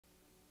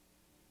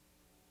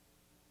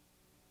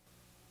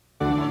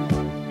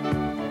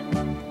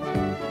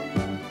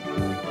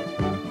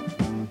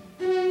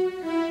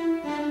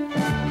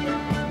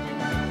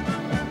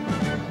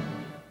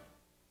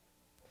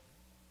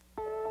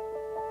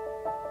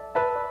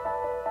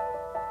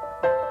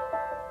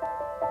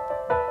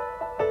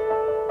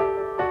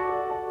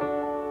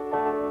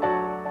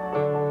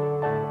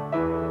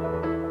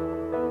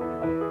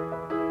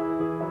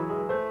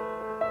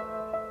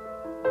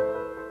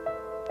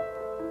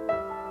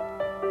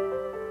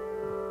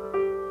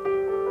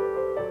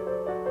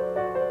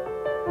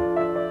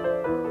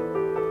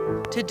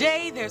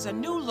Today, there's a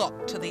new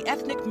look to the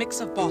ethnic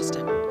mix of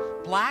Boston.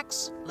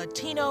 Blacks,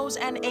 Latinos,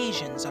 and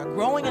Asians are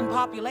growing in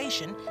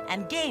population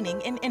and gaining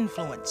in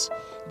influence.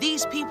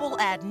 These people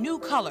add new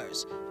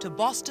colors to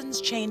Boston's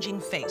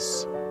changing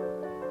face.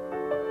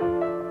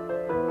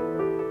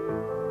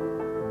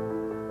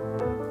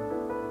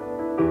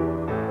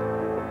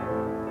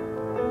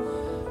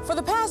 For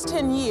the past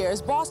 10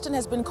 years, Boston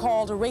has been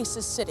called a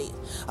racist city,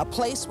 a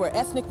place where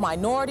ethnic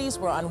minorities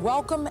were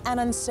unwelcome and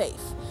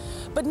unsafe.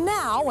 But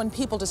now, when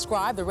people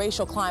describe the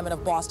racial climate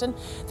of Boston,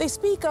 they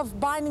speak of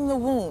binding the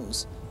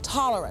wounds,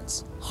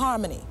 tolerance,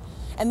 harmony.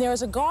 And there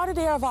is a guarded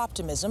air of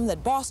optimism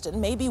that Boston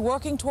may be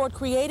working toward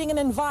creating an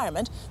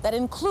environment that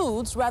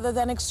includes rather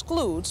than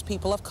excludes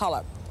people of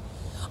color.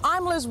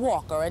 I'm Liz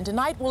Walker, and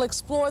tonight we'll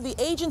explore the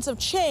agents of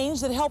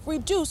change that help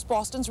reduce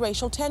Boston's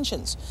racial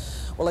tensions.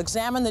 We'll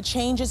examine the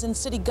changes in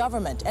city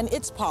government and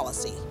its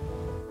policy.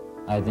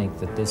 I think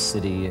that this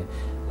city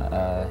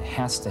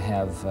has to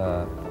have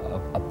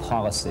a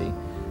policy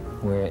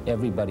where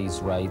everybody's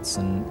rights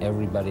and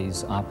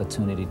everybody's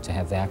opportunity to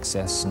have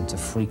access and to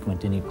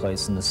frequent any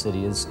place in the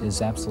city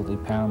is absolutely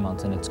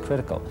paramount, and it's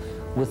critical.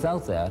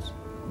 Without that,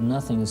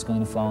 nothing is going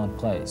to fall in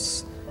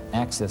place.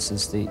 Access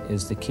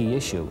is the key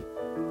issue.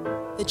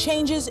 The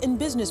changes in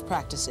business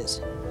practices.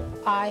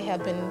 I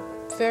have been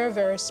very,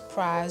 very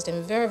surprised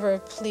and very, very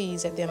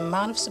pleased at the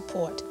amount of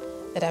support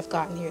that I've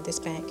gotten here at this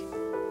bank.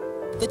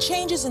 The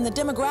changes in the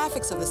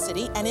demographics of the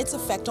city and its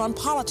effect on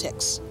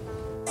politics.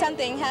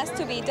 Something has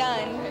to be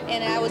done,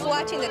 and I was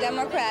watching the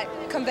Democrat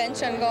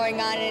convention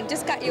going on, and it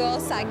just got you all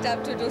psyched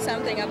up to do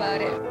something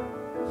about it.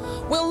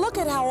 We'll look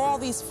at how all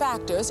these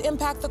factors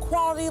impact the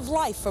quality of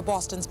life for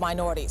Boston's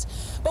minorities.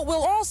 But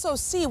we'll also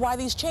see why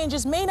these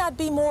changes may not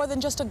be more than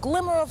just a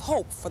glimmer of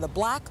hope for the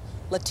Black,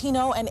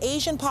 Latino, and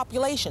Asian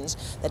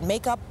populations that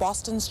make up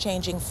Boston's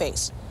changing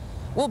face.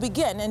 We'll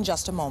begin in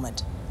just a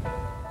moment.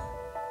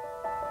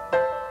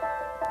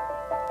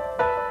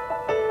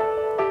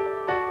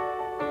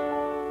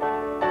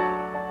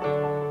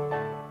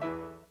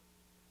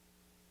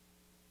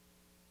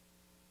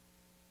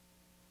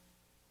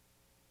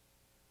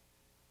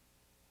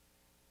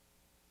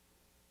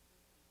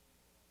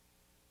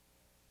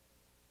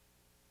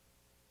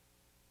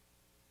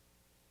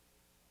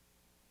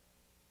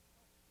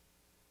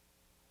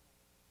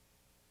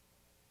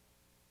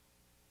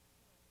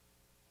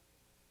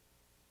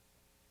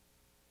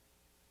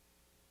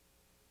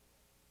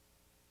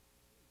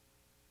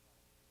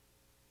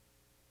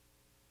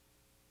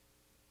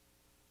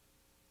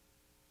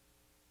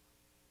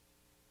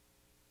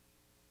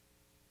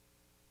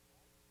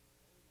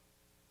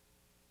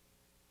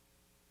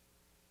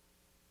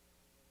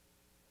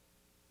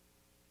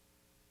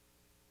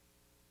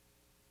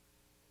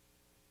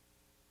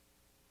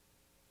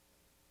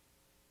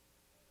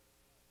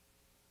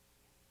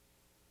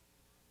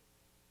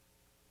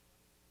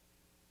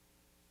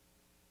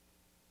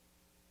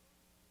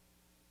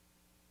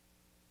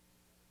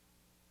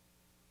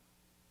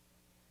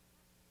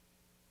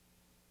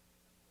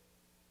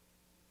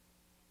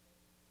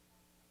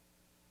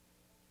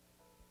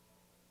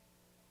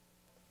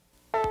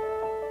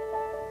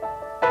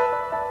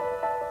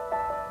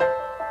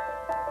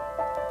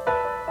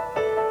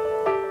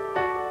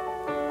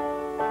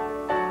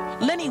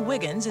 Lenny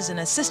Wiggins is an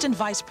assistant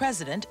vice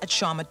president at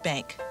Shawmut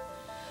Bank.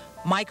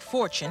 Mike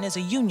Fortune is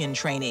a union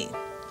trainee.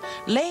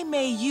 Lei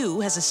Mei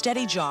Yu has a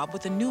steady job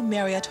with the new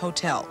Marriott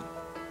Hotel.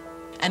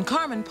 And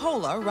Carmen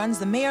Pola runs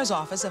the mayor's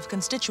office of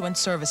constituent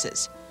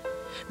services.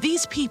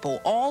 These people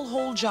all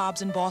hold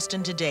jobs in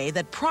Boston today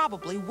that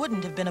probably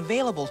wouldn't have been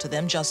available to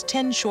them just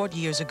 10 short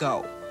years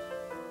ago.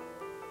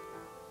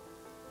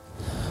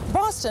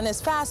 Boston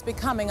is fast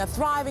becoming a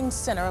thriving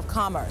center of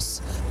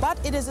commerce,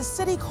 but it is a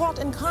city caught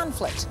in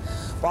conflict.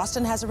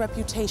 Boston has a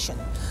reputation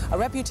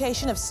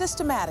of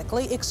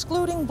systematically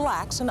excluding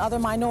blacks and other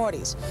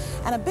minorities,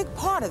 and a big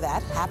part of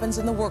that happens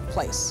in the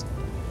workplace.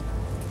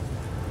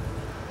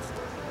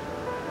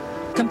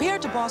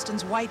 Compared to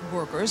Boston's white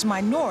workers,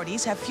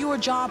 minorities have fewer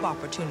job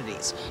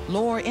opportunities,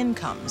 lower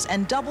incomes,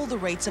 and double the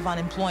rates of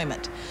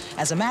unemployment.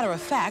 As a matter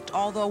of fact,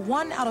 although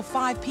 1 out of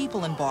 5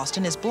 people in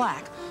Boston is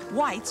black,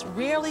 whites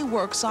rarely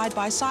work side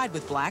by side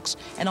with blacks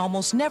and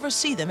almost never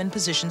see them in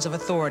positions of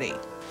authority.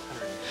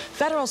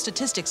 Federal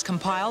statistics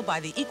compiled by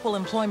the Equal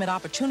Employment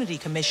Opportunity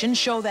Commission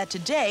show that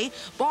today,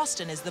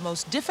 Boston is the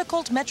most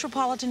difficult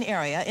metropolitan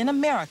area in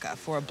America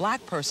for a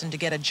black person to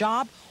get a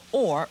job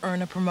or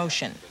earn a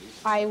promotion.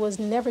 I was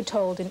never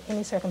told in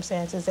any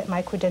circumstances that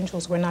my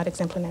credentials were not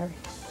exemplary.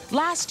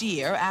 Last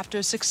year,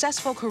 after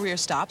successful career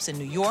stops in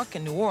New York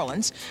and New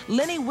Orleans,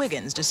 Lenny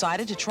Wiggins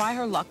decided to try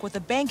her luck with the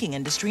banking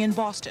industry in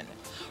Boston.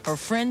 Her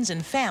friends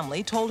and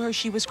family told her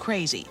she was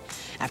crazy.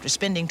 After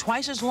spending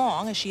twice as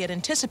long as she had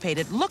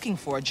anticipated looking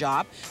for a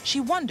job, she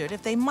wondered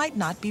if they might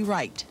not be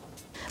right.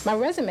 My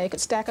resume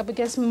could stack up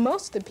against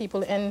most of the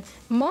people in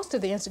most of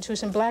the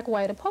institution, black,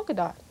 white, or polka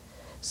dot.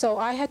 So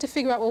I had to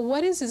figure out, well,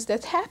 what is this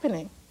that's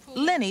happening?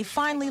 Lenny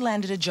finally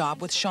landed a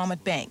job with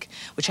Shawmut Bank,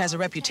 which has a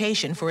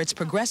reputation for its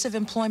progressive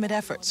employment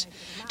efforts.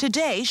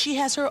 Today, she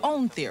has her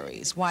own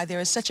theories why there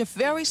is such a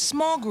very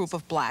small group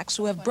of blacks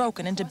who have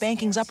broken into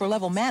banking's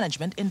upper-level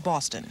management in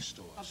Boston.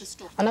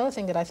 Another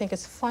thing that I think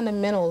is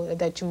fundamental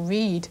that you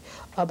read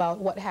about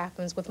what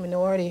happens with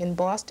minority in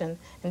Boston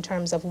in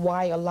terms of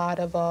why a lot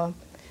of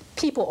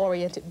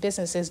people-oriented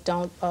businesses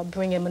don't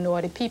bring in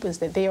minority people is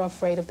that they are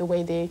afraid of the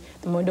way the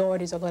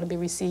minorities are going to be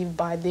received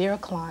by their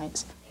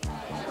clients.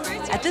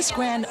 At this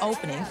grand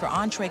opening for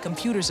Entree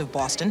Computers of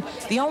Boston,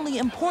 the only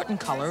important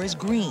color is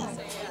green,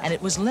 and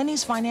it was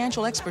Lenny's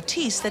financial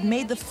expertise that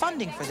made the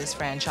funding for this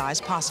franchise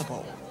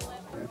possible.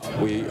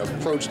 We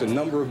approached a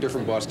number of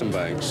different Boston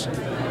banks,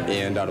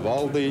 and out of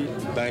all the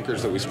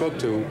bankers that we spoke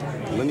to,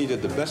 Lenny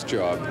did the best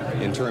job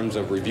in terms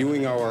of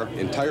reviewing our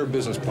entire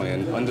business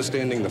plan,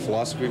 understanding the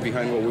philosophy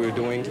behind what we were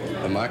doing,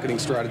 the marketing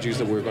strategies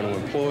that we were going to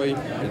employ,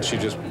 and she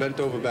just bent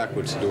over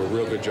backwards to do a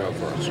real good job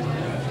for us.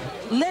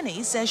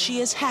 Lenny says she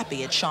is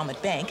happy at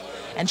Shawmut Bank,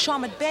 and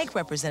Shawmut Bank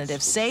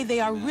representatives say they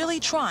are really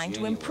trying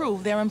to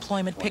improve their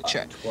employment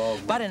picture.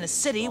 But in a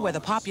city where the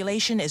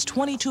population is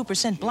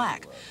 22%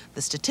 black,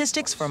 the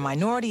statistics for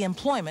minority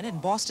employment in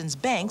Boston's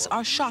banks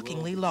are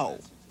shockingly low.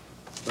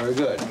 Very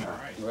good.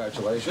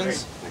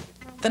 Congratulations.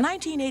 The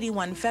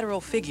 1981 federal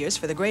figures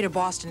for the greater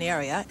Boston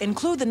area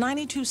include the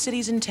 92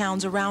 cities and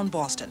towns around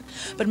Boston.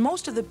 But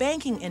most of the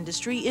banking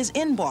industry is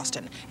in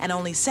Boston, and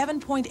only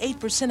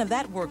 7.8% of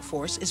that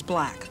workforce is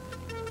black.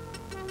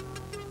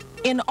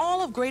 In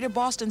all of Greater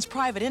Boston's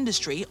private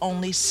industry,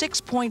 only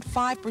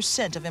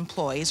 6.5% of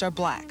employees are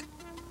black.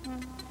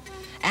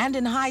 And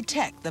in high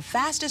tech, the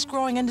fastest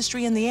growing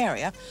industry in the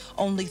area,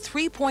 only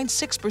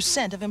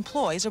 3.6% of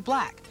employees are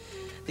black.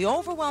 The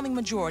overwhelming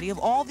majority of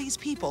all these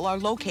people are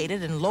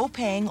located in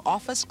low-paying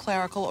office,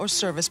 clerical, or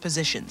service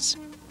positions.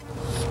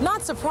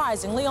 Not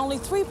surprisingly, only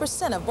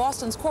 3% of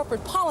Boston's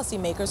corporate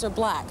policymakers are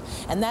black,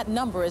 and that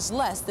number is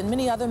less than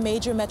many other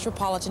major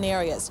metropolitan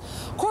areas.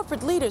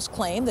 Corporate leaders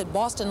claim that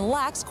Boston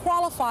lacks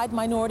qualified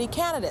minority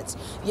candidates,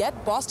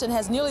 yet Boston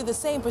has nearly the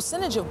same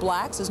percentage of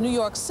blacks as New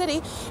York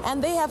City,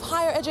 and they have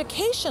higher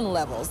education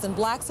levels than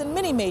blacks in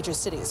many major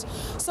cities.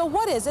 So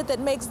what is it that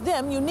makes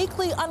them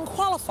uniquely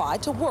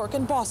unqualified to work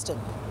in Boston?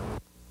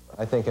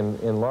 I think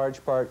in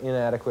large part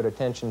inadequate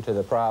attention to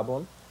the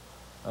problem.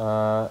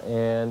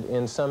 And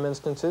in some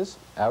instances,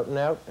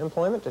 out-and-out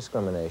employment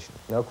discrimination.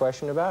 No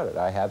question about it.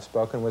 I have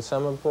spoken with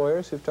some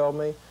employers who've told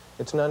me,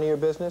 it's none of your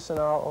business and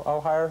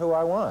I'll hire who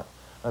I want.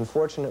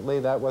 Unfortunately,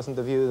 that wasn't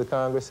the view of the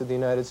Congress of the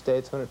United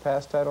States when it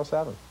passed Title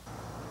VII.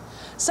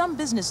 Some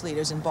business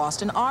leaders in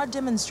Boston are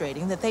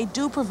demonstrating that they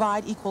do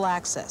provide equal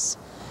access.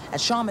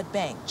 At Shawmut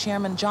Bank,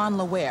 Chairman John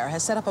LeWare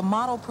has set up a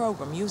model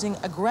program using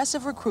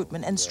aggressive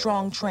recruitment and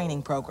strong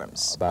training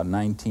programs. About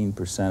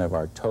 19% of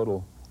our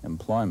total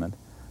employment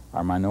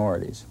are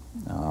minorities,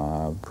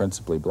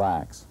 principally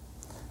blacks,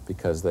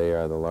 because they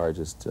are the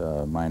largest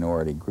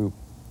minority group.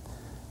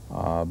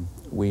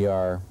 We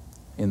are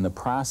in the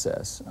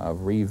process of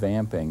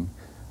revamping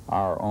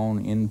our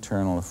own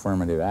internal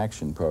affirmative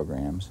action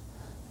programs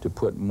to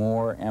put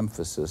more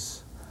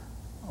emphasis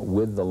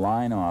with the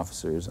line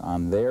officers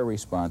on their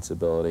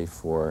responsibility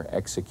for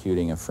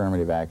executing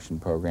affirmative action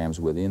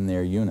programs within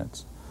their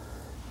units.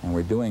 And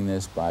we're doing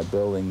this by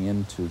building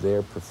into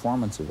their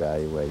performance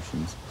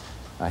evaluations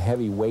a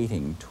heavy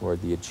weighting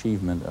toward the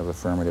achievement of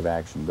affirmative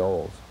action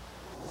goals.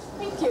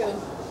 Thank you.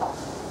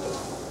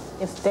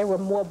 If there were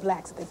more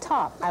blacks at the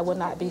top, I would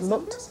not be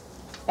looked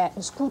at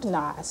and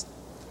scrutinized,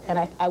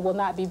 and I will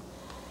not be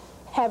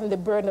having the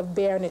burden of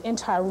bearing an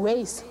entire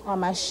race on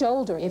my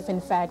shoulder if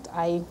in fact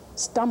I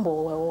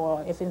stumble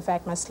or if in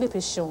fact my slip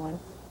is showing.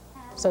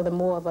 So the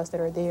more of us that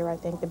are there, I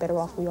think the better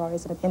off we are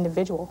as an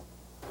individual.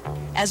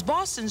 As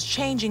Boston's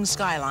changing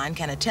skyline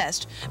can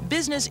attest,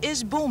 business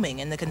is booming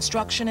in the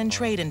construction and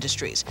trade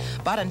industries.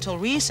 But until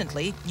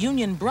recently,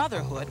 union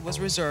brotherhood was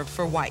reserved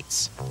for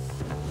whites.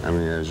 I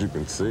mean, as you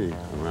can see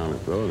around the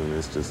building,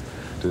 it's just,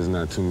 there's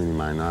not too many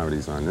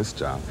minorities on this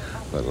job.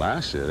 But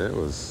last year,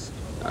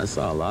 I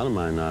saw a lot of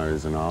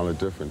minorities in all the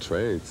different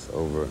trades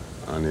over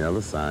on the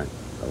other side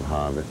of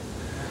Harvard.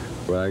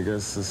 But I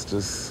guess it's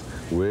just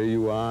where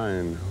you are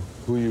and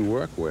who you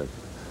work with,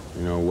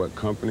 you know, what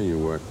company you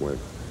work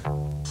with.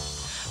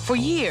 For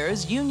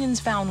years, unions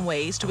found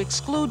ways to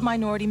exclude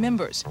minority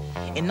members.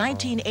 In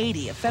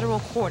 1980, a federal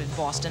court in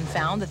Boston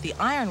found that the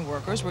iron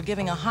workers were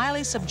giving a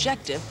highly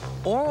subjective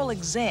oral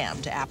exam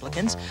to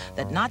applicants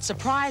that, not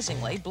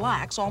surprisingly,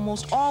 blacks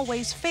almost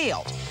always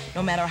failed,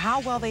 no matter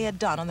how well they had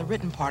done on the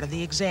written part of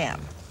the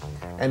exam.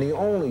 And the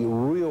only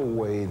real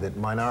way that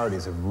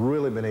minorities have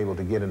really been able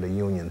to get into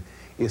union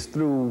is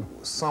through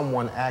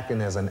someone acting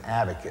as an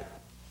advocate.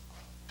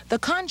 The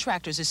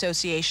Contractors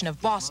Association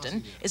of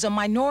Boston is a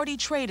minority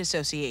trade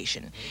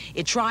association.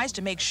 It tries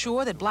to make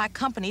sure that black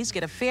companies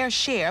get a fair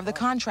share of the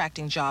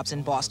contracting jobs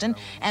in Boston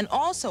and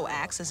also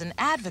acts as an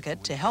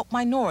advocate to help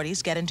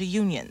minorities get into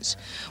unions.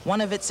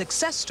 One of its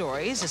success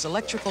stories is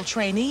electrical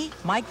trainee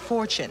Mike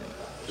Fortune.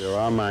 There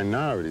are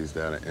minorities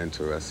that are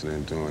interested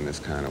in doing this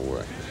kind of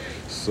work.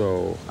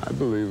 So I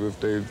believe if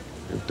they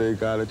if they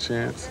got a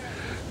chance,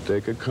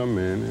 they could come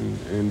in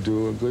and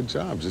do a good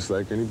job, just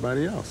like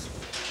anybody else.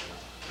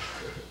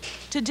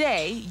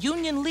 Today,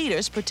 union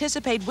leaders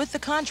participate with the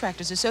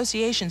Contractors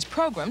Association's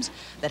programs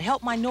that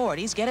help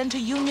minorities get into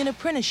union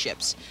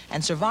apprenticeships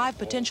and survive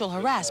potential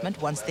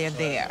harassment once they're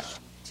there.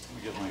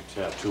 Let me get my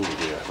tattoo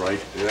here, right?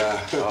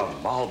 Yeah.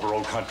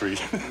 Marlboro country.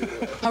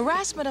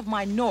 Harassment of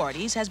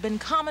minorities has been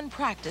common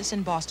practice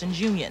in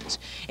Boston's unions,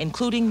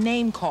 including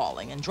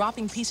name-calling and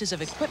dropping pieces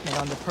of equipment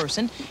on the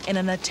person in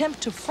an attempt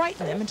to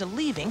frighten them into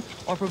leaving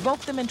or provoke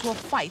them into a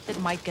fight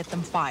that might get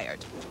them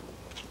fired.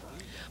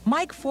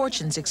 Mike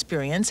Fortune's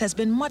experience has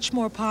been much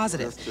more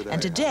positive,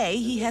 and today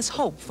he has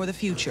hope for the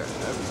future.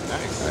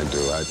 I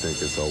do. I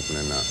think it's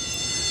opening up,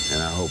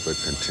 and I hope it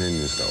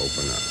continues to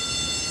open up.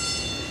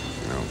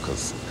 You know,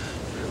 because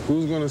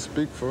who's going to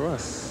speak for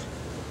us,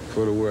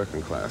 for the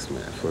working class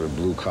man, for the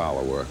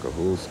blue-collar worker?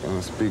 Who's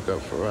going to speak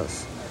up for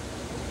us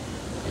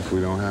if we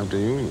don't have the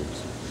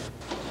unions?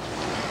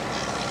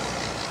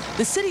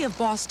 The city of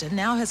Boston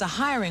now has a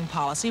hiring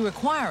policy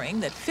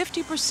requiring that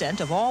 50%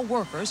 of all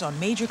workers on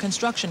major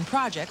construction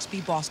projects be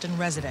Boston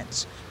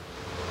residents.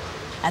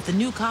 At the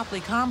new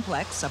Copley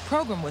complex, a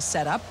program was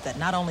set up that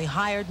not only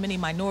hired many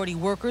minority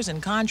workers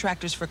and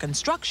contractors for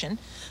construction,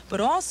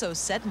 but also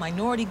set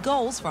minority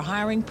goals for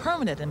hiring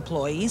permanent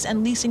employees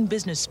and leasing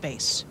business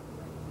space.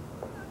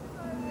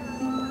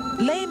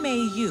 Lei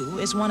Mei Yu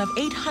is one of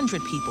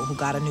 800 people who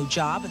got a new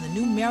job in the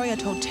new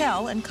Marriott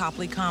Hotel in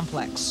Copley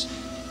complex.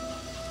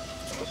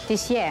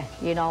 This year,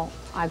 you know,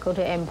 I go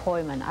to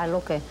employment. I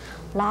look at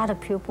a lot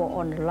of people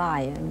on the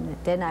line, and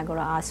then I go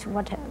to ask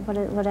what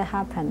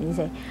happened. He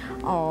say,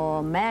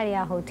 "Oh,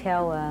 Marriott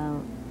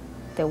Hotel,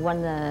 they want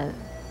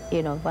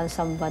you know, when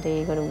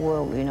somebody go to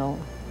work, you know,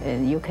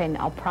 you can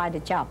apply the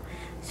job."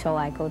 So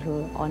I go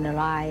to on the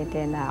line,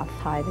 then I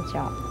apply the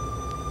job.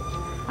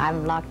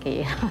 I'm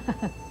lucky.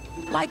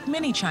 Like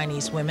many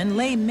Chinese women,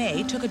 Lei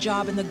Mei took a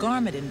job in the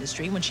garment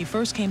industry when she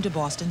first came to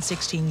Boston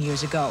 16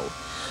 years ago.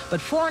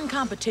 But foreign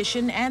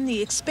competition and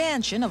the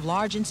expansion of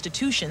large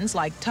institutions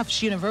like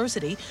Tufts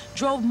University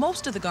drove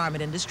most of the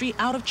garment industry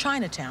out of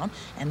Chinatown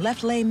and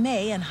left Lei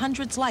Mei and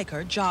hundreds like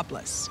her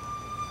jobless.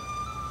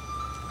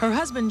 Her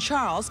husband,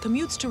 Charles,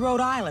 commutes to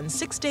Rhode Island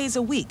 6 days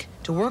a week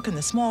to work in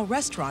the small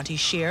restaurant he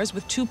shares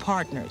with two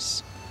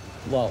partners.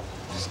 Well,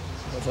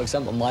 for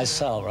example,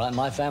 myself, right?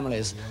 My family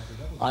is,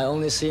 I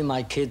only see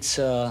my kids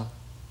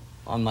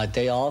on my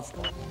day off.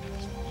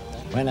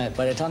 By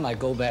the time I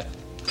go back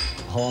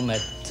home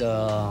at,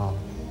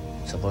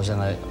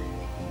 supposedly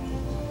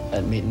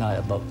at midnight,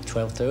 about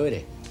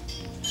 12:30,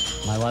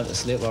 my wife is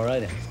asleep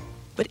already.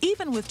 But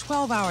even with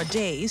 12-hour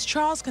days,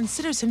 Charles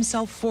considers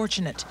himself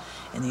fortunate.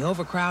 In the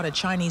overcrowded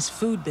Chinese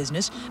food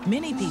business,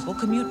 many people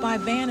commute by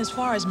van as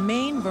far as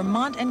Maine,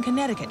 Vermont, and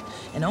Connecticut,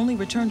 and only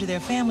return to their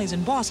families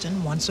in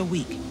Boston once a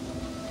week.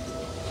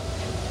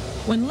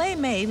 When Lei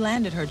Mei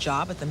landed her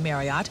job at the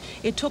Marriott,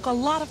 it took a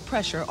lot of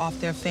pressure off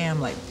their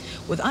family.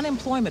 With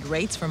unemployment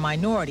rates for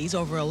minorities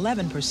over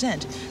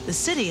 11%, the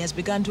city has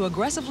begun to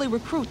aggressively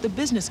recruit the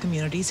business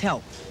community's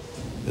help.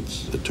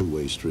 It's a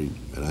two-way street,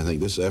 and I think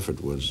this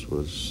effort was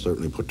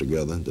certainly put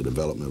together, the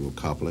development of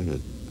Copley.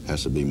 It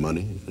has to be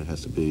money, it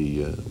has to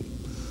be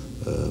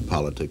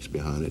politics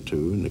behind it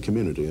too, and the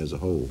community as a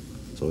whole.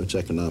 So it's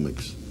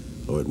economics,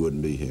 or it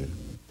wouldn't be here.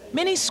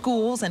 Many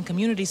schools and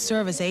community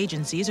service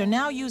agencies are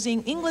now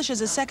using English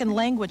as a second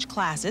language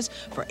classes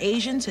for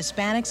Asians,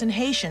 Hispanics, and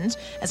Haitians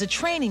as a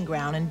training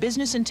ground in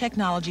business and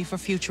technology for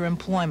future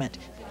employment.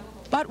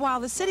 But while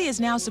the city is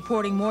now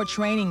supporting more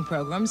training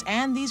programs,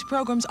 and these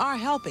programs are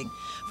helping,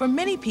 for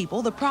many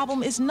people the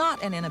problem is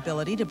not an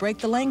inability to break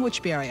the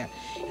language barrier.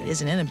 It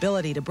is an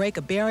inability to break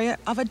a barrier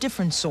of a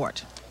different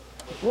sort.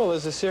 Well,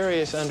 there's a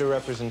serious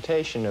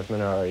underrepresentation of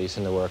minorities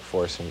in the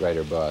workforce in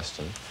Greater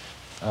Boston.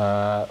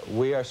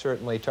 We are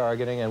certainly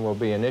targeting and will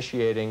be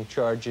initiating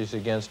charges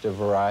against a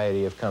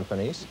variety of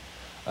companies.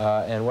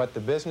 And what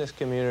the business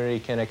community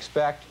can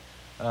expect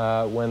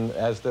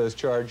as those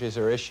charges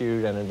are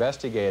issued and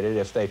investigated,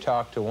 if they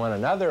talk to one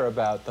another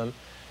about them,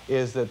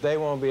 is that they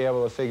won't be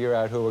able to figure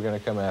out who we're going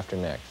to come after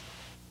next.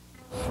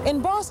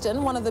 In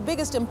Boston, one of the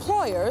biggest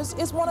employers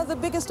is one of the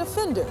biggest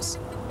offenders,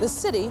 the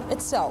city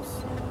itself.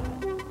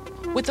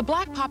 With the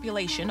black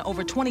population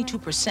over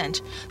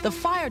 22%, the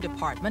fire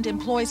department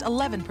employs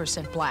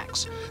 11%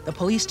 blacks, the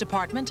police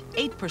department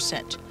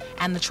 8%,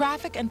 and the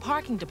traffic and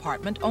parking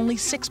department only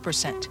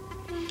 6%.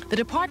 The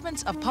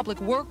departments of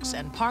Public Works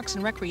and Parks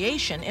and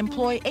Recreation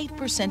employ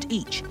 8%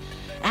 each,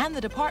 and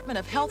the Department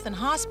of Health and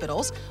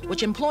Hospitals,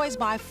 which employs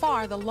by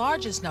far the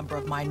largest number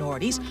of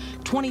minorities,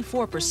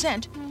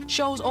 24%,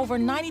 shows over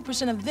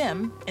 90% of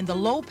them in the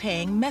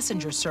low-paying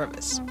messenger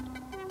service.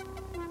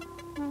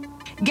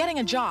 Getting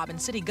a job in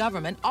city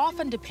government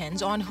often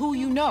depends on who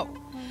you know.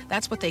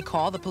 That's what they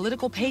call the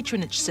political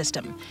patronage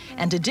system.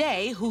 And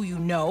today, who you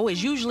know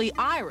is usually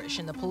Irish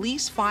in the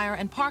police, fire,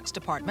 and parks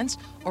departments,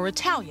 or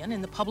Italian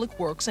in the public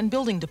works and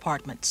building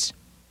departments.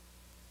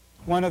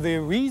 One of the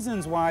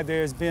reasons why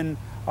there's been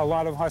a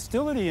lot of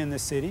hostility in the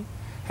city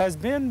has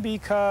been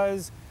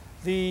because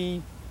the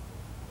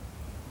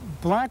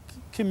black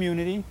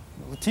community,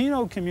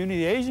 Latino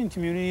community, Asian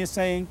community is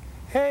saying,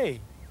 hey,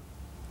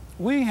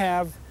 we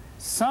have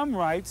some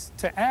rights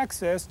to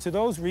access to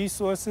those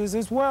resources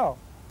as well.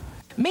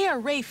 Mayor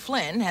Ray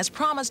Flynn has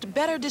promised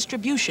better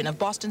distribution of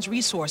Boston's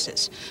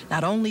resources,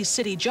 not only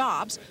city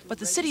jobs, but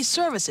the city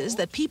services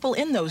that people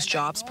in those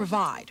jobs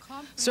provide,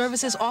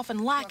 services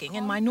often lacking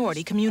in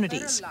minority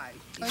communities.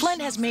 Flynn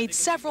has made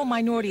several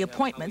minority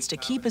appointments to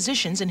key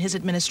positions in his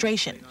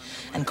administration,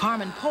 and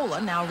Carmen Pola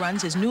now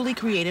runs his newly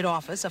created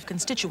Office of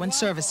Constituent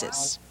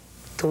Services.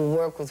 To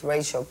work with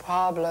racial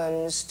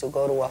problems, to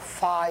go to a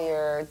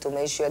fire, to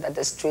make sure that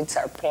the streets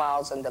are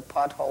plowed and the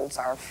potholes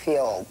are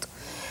filled.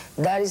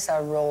 That is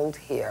our role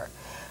here.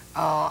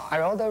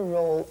 Our other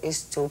role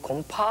is to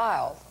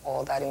compile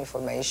all that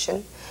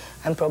information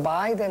and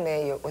provide the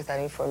mayor with that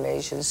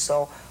information,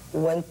 so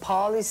when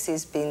policy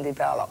is being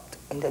developed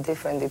in the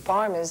different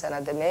departments and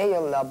at the mayor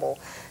level,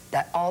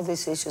 that all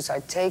these issues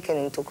are taken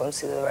into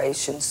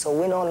consideration,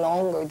 so we no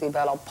longer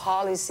develop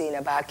policy in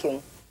a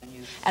vacuum.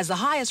 As the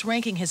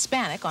highest-ranking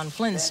Hispanic on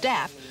Flynn's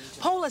staff,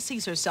 Pola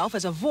sees herself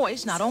as a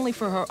voice not only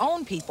for her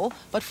own people,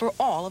 but for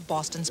all of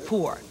Boston's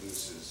poor.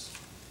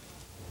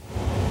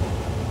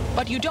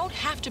 But you don't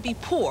have to be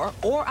poor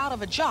or out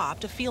of a job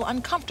to feel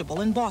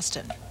uncomfortable in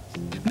Boston.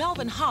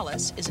 Melvin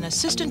Hollis is an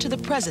assistant to the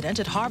president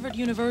at Harvard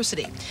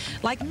University.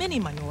 Like many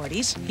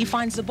minorities, he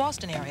finds the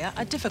Boston area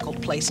a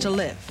difficult place to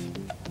live.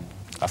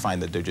 I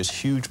find that there are just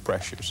huge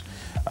pressures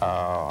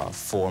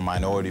for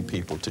minority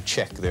people to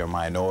check their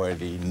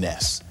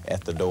minority-ness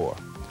at the door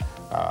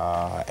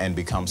and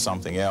become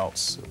something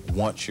else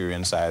once you're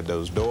inside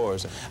those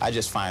doors. I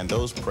just find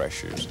those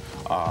pressures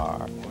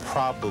are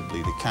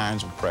probably the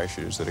kinds of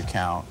pressures that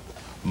account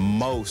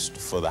most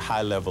for the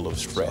high level of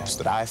stress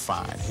that I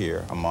find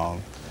here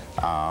among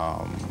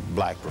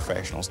black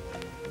professionals.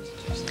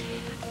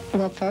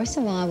 Well, first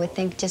of all, I would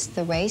think just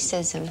the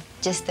racism,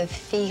 just the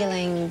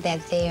feeling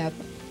that there are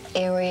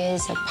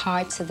areas or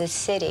parts of the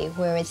city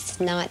where it's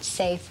not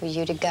safe for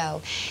you to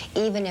go.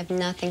 Even if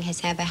nothing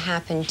has ever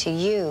happened to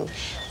you,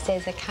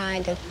 there's a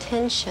kind of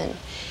tension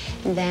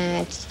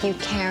that you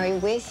carry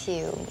with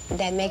you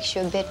that makes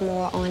you a bit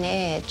more on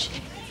edge.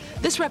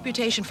 This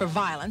reputation for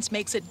violence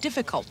makes it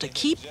difficult to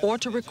keep or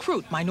to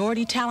recruit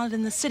minority talent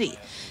in the city.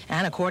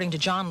 And according to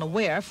John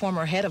LeWare,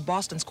 former head of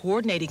Boston's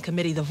coordinating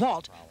committee, The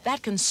Vault,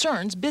 that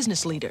concerns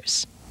business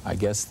leaders. I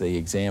guess the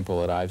example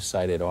that I've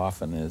cited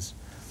often is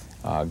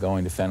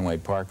going to Fenway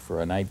Park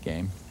for a night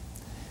game.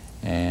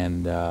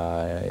 And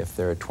if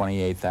there are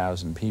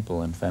 28,000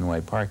 people in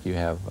Fenway Park, you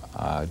have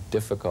a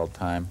difficult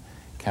time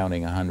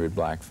counting 100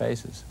 black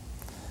faces.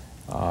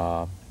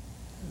 I'll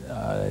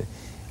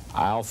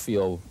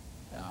feel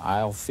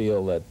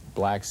that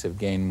blacks have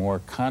gained more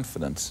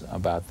confidence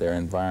about their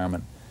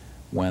environment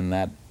when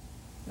that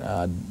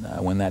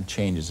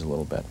changes a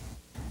little bit.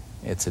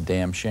 It's a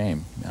damn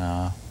shame.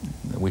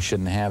 We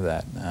shouldn't have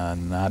that,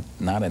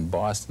 not in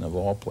Boston of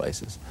all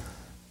places.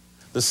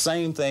 The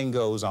same thing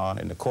goes on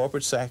in the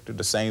corporate sector,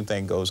 the same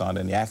thing goes on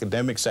in the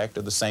academic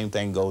sector, the same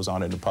thing goes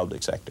on in the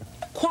public sector.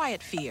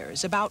 Quiet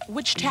fears about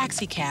which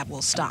taxi cab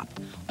will stop,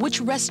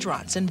 which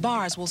restaurants and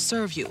bars will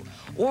serve you,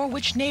 or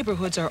which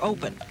neighborhoods are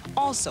open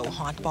also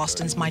haunt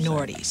Boston's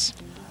minorities.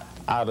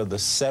 Out of the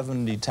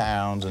 70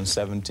 towns and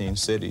 17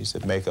 cities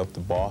that make up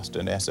the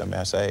Boston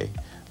SMSA,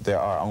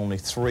 there are only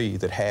 3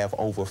 that have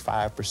over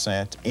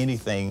 5%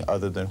 anything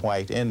other than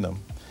white in them.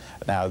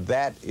 Now,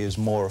 that is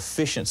more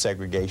efficient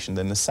segregation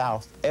than the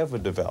South ever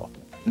developed.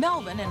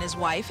 Melvin and his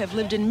wife have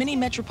lived in many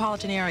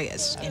metropolitan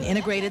areas, in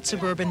integrated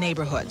suburban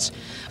neighborhoods.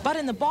 But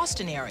in the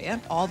Boston area,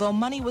 although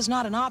money was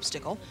not an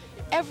obstacle,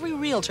 every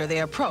realtor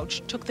they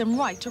approached took them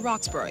right to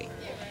Roxbury.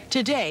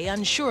 Today,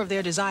 unsure of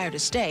their desire to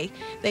stay,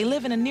 they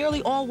live in a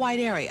nearly all-white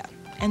area,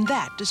 and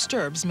that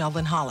disturbs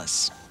Melvin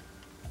Hollis.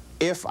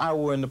 If I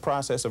were in the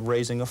process of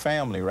raising a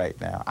family right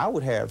now, I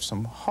would have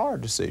some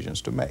hard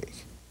decisions to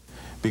make,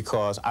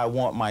 because I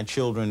want my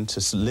children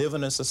to live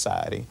in a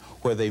society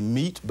where they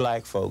meet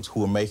black folks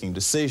who are making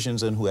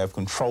decisions and who have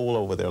control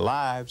over their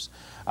lives.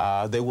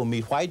 They will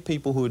meet white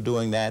people who are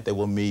doing that. They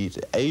will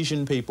meet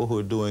Asian people who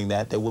are doing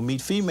that. They will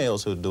meet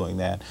females who are doing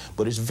that.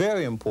 But it's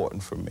very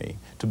important for me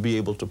to be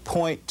able to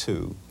point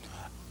to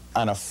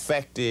an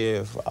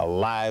effective, a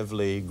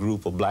lively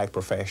group of black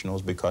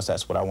professionals, because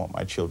that's what I want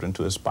my children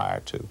to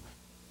aspire to.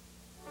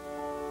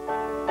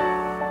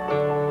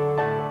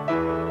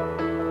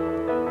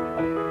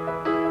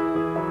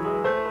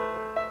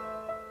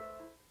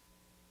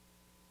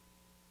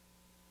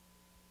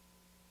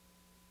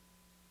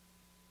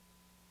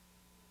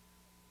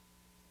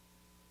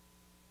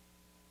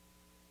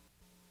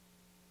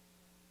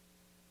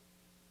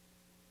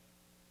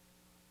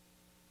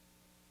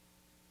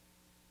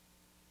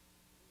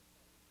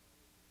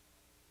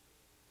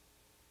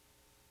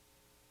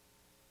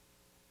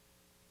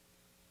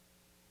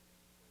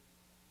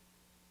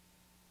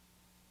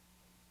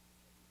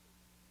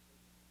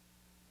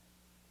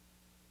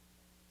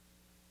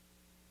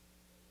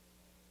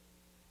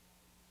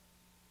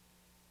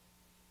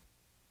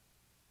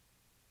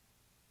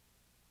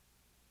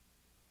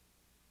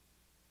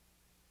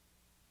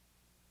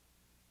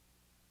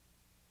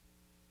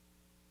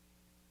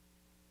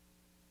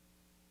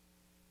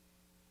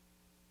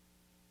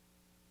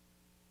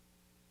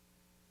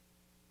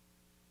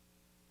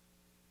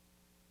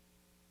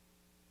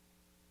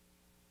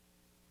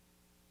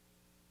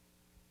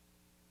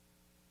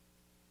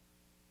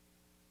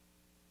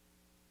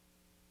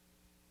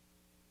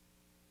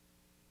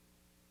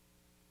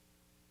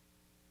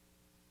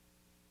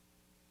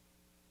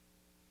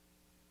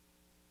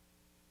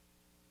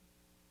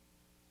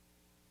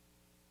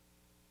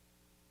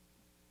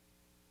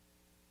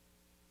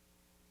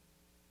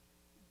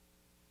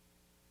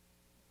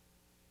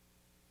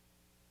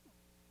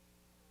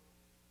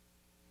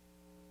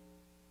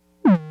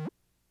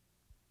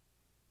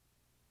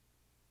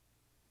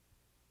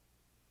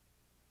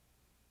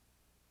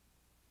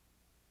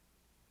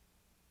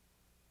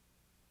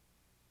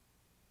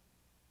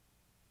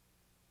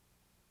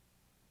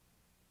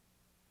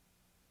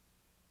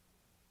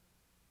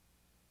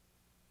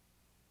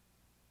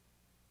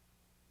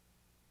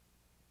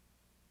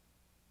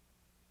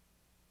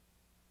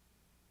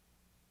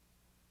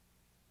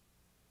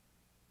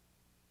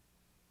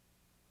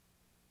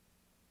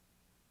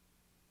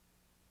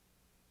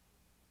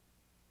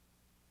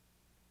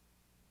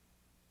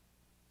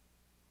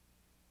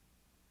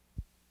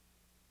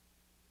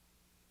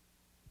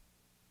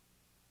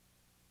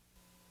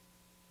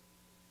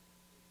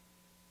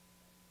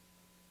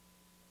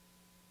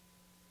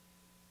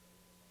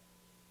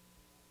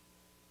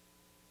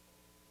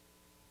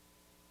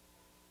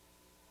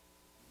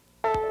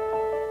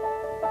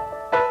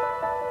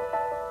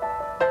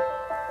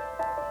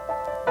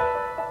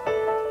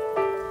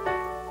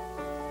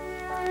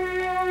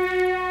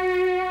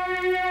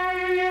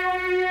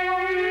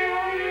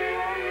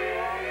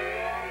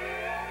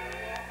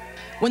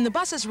 When the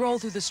buses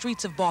rolled through the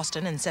streets of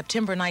Boston in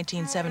September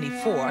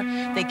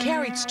 1974, they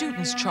carried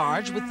students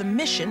charged with the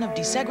mission of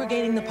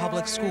desegregating the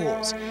public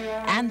schools.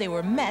 And they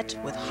were met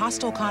with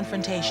hostile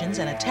confrontations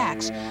and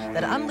attacks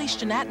that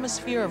unleashed an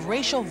atmosphere of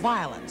racial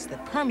violence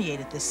that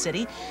permeated the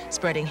city,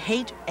 spreading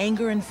hate,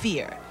 anger, and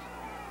fear.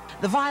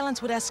 The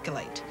violence would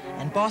escalate,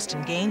 and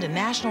Boston gained a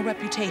national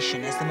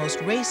reputation as the most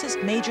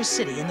racist major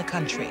city in the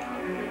country.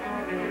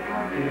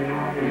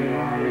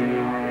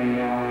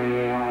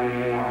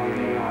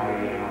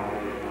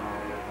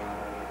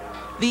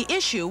 The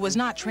issue was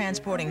not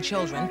transporting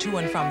children to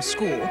and from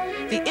school.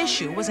 The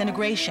issue was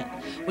integration,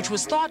 which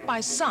was thought by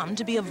some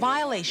to be a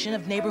violation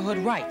of neighborhood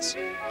rights.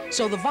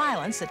 So the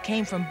violence that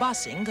came from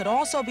busing could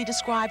also be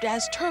described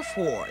as turf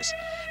wars,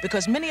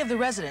 because many of the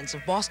residents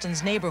of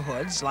Boston's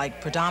neighborhoods, like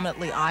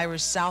predominantly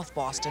Irish South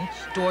Boston,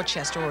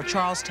 Dorchester or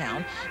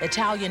Charlestown,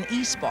 Italian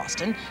East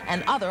Boston,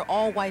 and other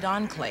all-white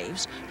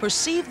enclaves,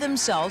 perceived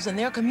themselves and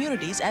their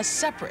communities as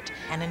separate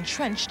and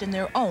entrenched in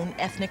their own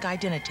ethnic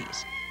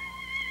identities.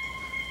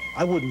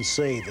 I wouldn't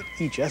say that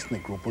each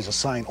ethnic group was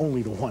assigned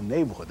only to one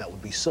neighborhood. That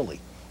would be silly.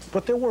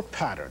 But there were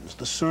patterns,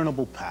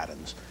 discernible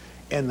patterns.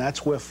 And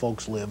that's where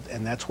folks lived,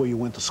 and that's where you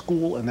went to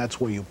school, and that's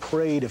where you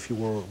prayed if you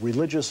were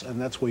religious, and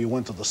that's where you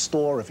went to the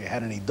store if you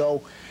had any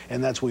dough,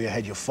 and that's where you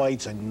had your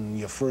fights and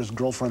your first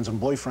girlfriends and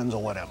boyfriends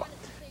or whatever.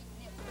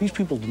 These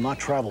people do not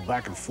travel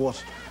back and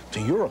forth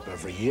to Europe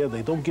every year.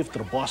 They don't give to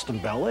the Boston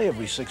Ballet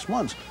every 6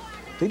 months.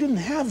 They didn't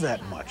have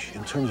that much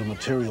in terms of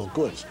material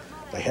goods.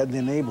 They had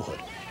their neighborhood.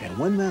 And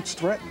when that's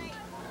threatened,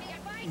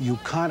 you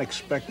can't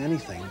expect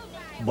anything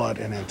but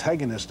an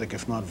antagonistic,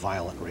 if not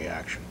violent,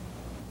 reaction.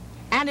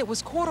 And it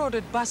was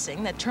court-ordered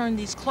busing that turned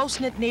these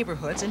close-knit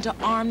neighborhoods into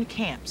armed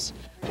camps.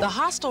 The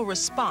hostile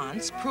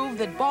response proved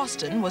that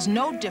Boston was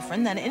no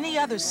different than any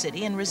other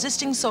city in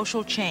resisting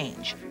social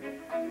change.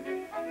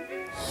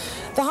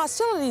 The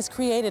hostilities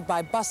created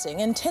by busing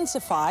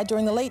intensified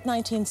during the late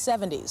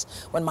 1970s,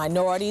 when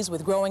minorities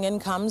with growing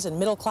incomes and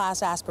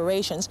middle-class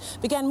aspirations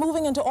began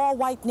moving into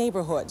all-white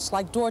neighborhoods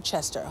like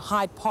Dorchester,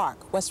 Hyde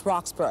Park, West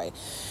Roxbury.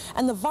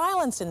 And the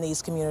violence in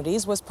these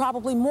communities was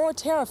probably more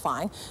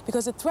terrifying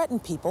because it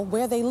threatened people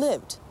where they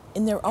lived,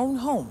 in their own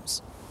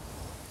homes.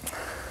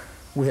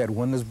 We had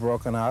windows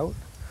broken out.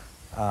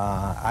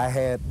 I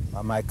had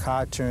my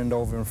car turned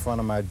over in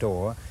front of my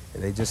door.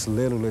 They just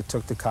literally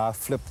took the car,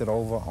 flipped it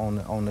over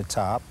on the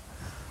top.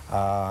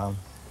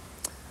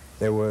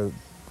 There were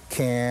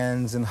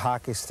cans and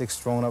hockey sticks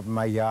thrown up in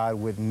my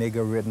yard with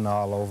nigger written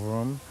all over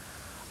them.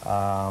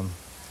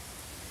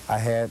 I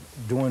had,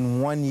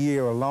 during 1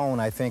 year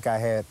alone, I think I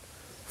had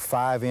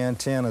 5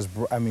 antennas,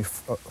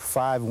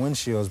 5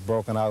 windshields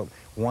broken out,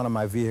 one of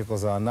my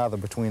vehicles or another.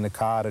 Between the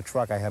car and the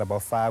truck, I had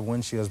about 5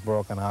 windshields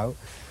broken out.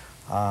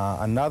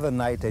 Another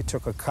night, they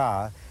took a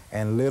car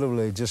and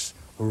literally just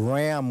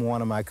rammed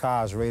one of my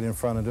cars right in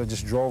front of it,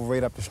 just drove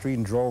right up the street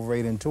and drove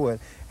right into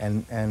it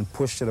and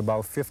pushed it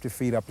about 50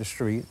 feet up the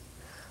street.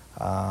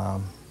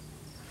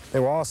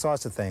 There were all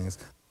sorts of things.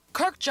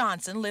 Kirk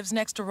Johnson lives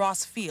next to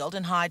Ross Field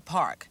in Hyde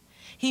Park.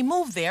 He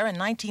moved there in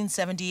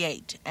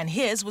 1978, and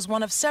his was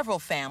one of several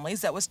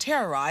families that was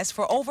terrorized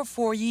for over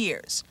 4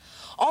 years.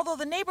 Although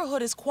the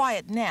neighborhood is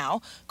quiet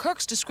now,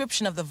 Kirk's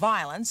description of the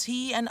violence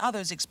he and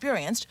others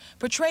experienced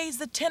portrays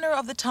the tenor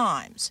of the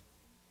times.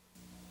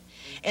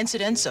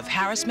 Incidents of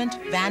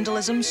harassment,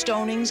 vandalism,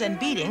 stonings, and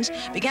beatings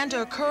began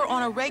to occur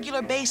on a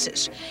regular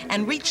basis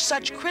and reached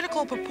such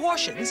critical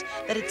proportions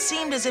that it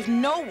seemed as if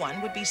no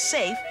one would be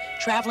safe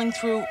traveling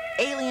through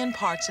alien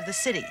parts of the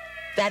city.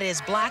 That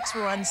is, blacks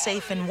were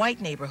unsafe in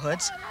white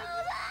neighborhoods,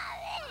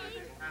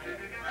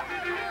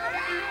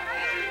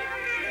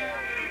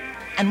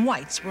 and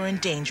whites were in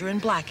danger in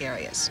black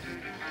areas.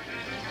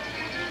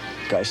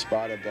 I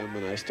spotted them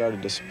and I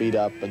started to speed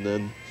up, and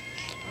then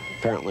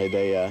apparently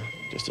they,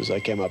 just as I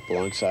came up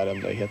alongside them,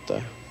 they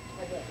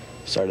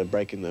started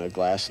breaking the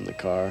glass in the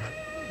car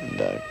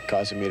and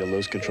causing me to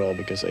lose control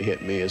because they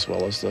hit me as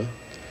well as the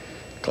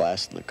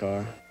glass in the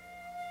car.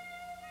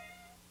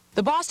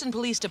 The Boston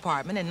Police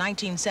Department in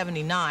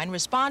 1979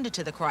 responded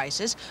to the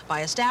crisis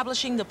by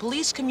establishing the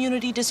Police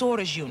Community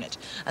Disorders Unit,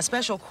 a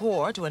special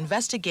corps to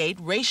investigate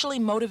racially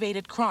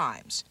motivated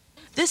crimes.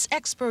 This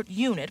expert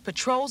unit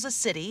patrols the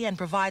city and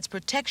provides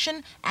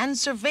protection and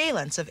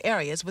surveillance of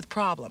areas with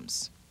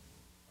problems.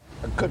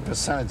 A good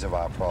percentage of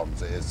our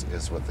problems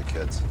is with the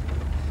kids.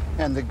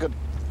 And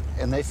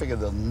they figure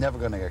they're never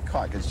going to get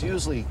caught, because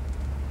usually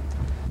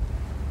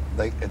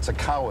it's a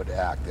coward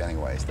act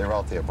anyways. They're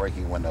out there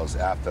breaking windows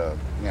after,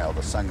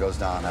 the sun goes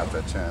down, after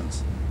it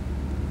turns,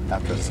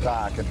 after it's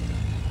dark, and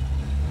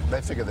they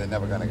figure they're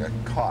never going to get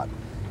caught.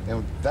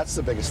 And that's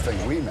the biggest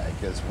thing we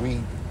make, is we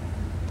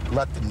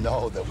let them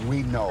know that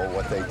we know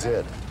what they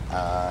did.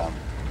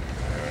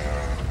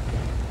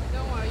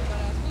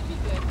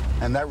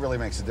 And that really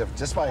makes a difference.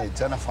 Just by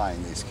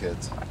identifying these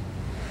kids,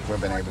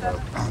 we've been able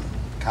to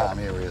calm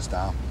areas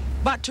down.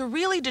 But to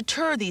really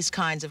deter these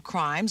kinds of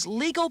crimes,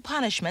 legal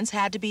punishments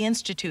had to be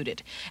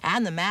instituted,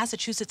 and the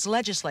Massachusetts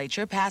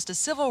legislature passed a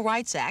Civil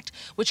Rights Act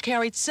which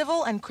carried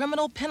civil and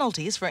criminal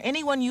penalties for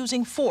anyone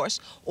using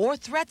force or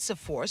threats of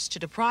force to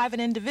deprive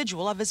an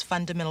individual of his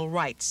fundamental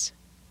rights.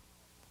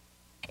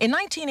 In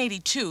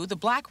 1982, the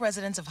black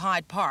residents of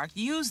Hyde Park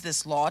used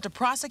this law to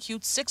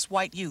prosecute 6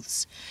 white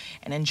youths.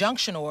 An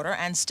injunction order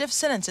and stiff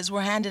sentences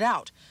were handed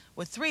out,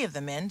 with 3 of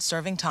the men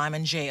serving time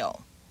in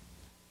jail.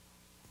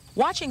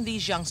 Watching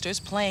these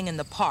youngsters playing in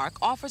the park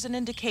offers an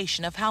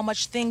indication of how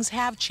much things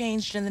have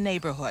changed in the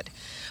neighborhood.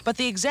 But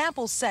the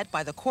examples set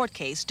by the court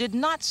case did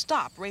not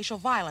stop racial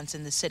violence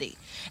in the city.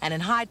 And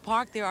in Hyde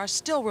Park, there are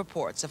still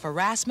reports of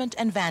harassment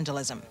and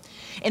vandalism.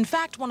 In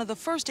fact, one of the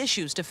first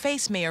issues to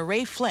face Mayor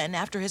Ray Flynn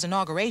after his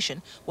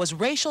inauguration was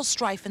racial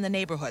strife in the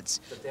neighborhoods.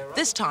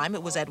 This time,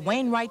 it was at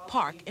Wainwright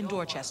Park in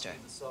Dorchester.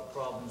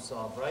 Problem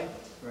solved, right?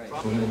 We're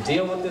going to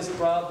deal with this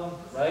problem,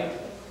 right?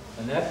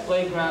 And that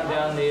playground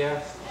down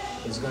there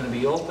is going to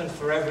be open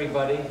for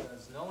everybody.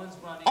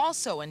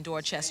 Also in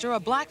Dorchester, a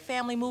black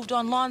family moved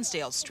on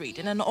Lonsdale Street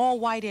in an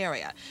all-white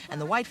area,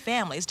 and the white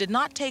families did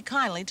not take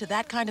kindly to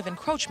that kind of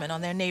encroachment on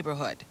their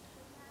neighborhood.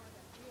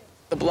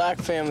 The black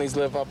families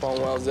live up on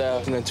Wells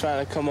Ave, and they're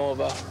trying to come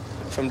over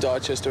from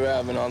Dorchester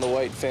Ave, and all the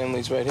white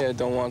families right here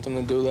don't want them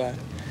to do that.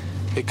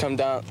 They come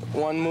down.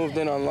 One moved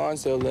in on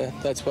Lonsdale there.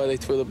 That's why they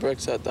threw the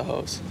bricks at the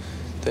house.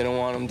 They don't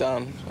want them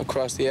down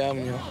across the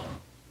avenue.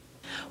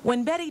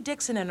 When Betty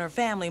Dixon and her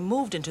family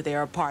moved into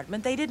their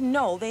apartment, they didn't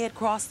know they had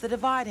crossed the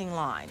dividing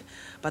line.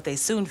 But they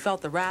soon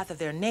felt the wrath of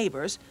their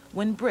neighbors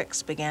when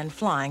bricks began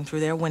flying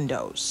through their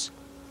windows.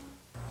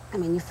 I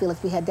mean, you feel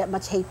if you had that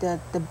much hate to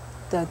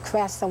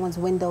crash someone's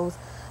windows,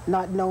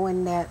 not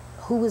knowing that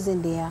who was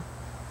in there,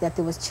 that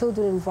there was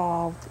children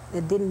involved,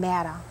 that didn't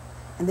matter,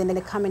 and then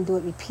they come and do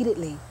it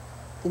repeatedly,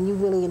 then you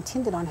really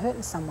intended on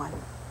hurting someone.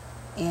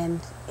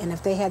 And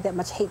if they had that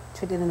much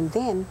hatred in them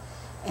then,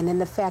 and then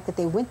the fact that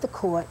they went to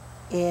court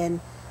and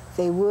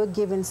they were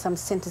given some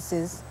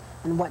sentences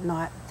and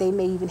whatnot, they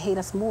may even hate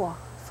us more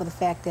for the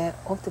fact that,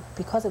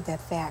 because of that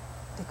fact,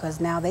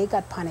 because now they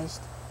got punished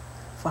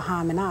for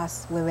harming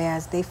us,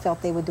 whereas they felt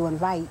they were doing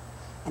right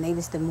and they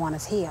just didn't want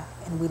us here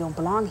and we don't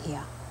belong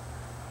here.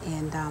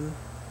 And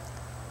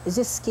it's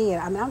just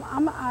scared. I mean,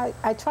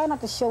 I try not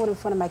to show it in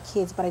front of my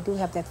kids, but I do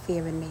have that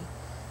fear in me,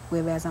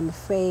 whereas I'm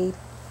afraid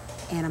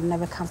and I'm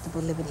never comfortable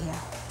living here.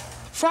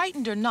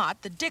 Frightened or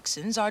not, the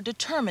Dixons are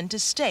determined to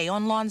stay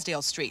on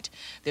Lonsdale Street.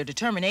 Their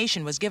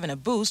determination was given a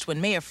boost when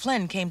Mayor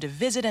Flynn came to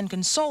visit and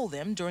console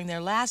them during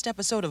their last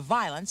episode of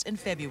violence in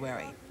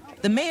February.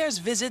 The mayor's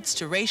visits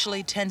to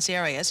racially tense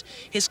areas,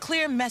 his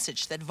clear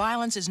message that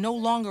violence is no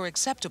longer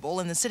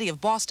acceptable in the city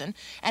of Boston,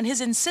 and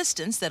his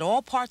insistence that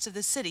all parts of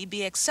the city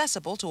be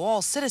accessible to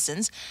all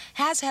citizens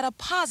has had a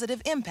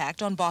positive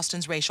impact on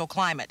Boston's racial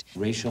climate.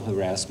 Racial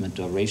harassment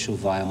or racial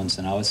violence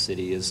in our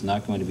city is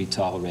not going to be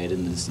tolerated,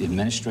 and the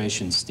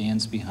administration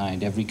stands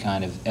behind every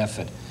kind of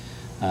effort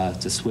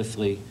to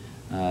swiftly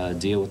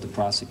deal with the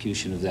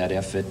prosecution of that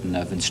effort, and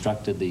I've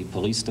instructed the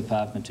police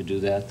department to do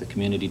that, the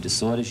community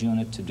disorders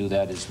unit to do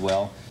that as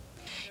well.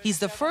 He's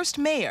the first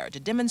mayor to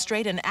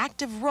demonstrate an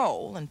active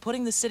role in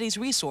putting the city's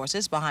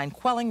resources behind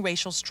quelling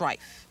racial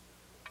strife.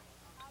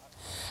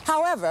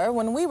 However,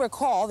 when we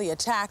recall the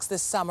attacks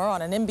this summer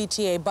on an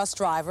MBTA bus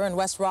driver in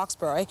West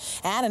Roxbury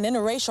and an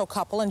interracial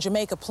couple in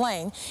Jamaica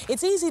Plain,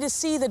 it's easy to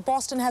see that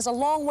Boston has a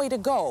long way to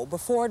go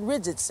before it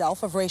rids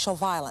itself of racial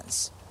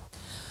violence.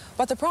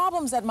 But the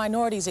problems that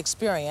minorities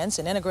experience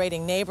in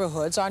integrating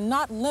neighborhoods are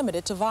not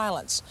limited to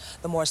violence.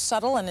 The more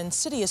subtle and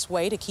insidious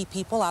way to keep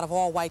people out of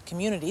all white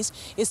communities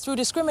is through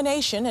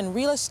discrimination in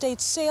real estate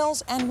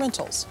sales and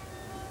rentals.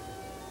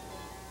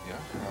 Yeah,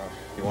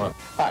 you want?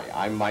 Hi,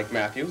 I'm Mike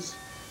Matthews,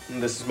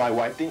 and this is my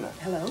wife, Dina.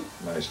 Hello.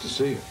 Nice to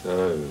see you.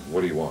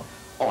 What do you want?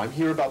 Oh, I'm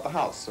here about the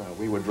house.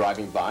 We were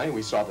driving by, and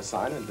we saw the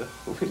sign, and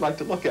we'd like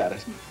to look at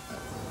it.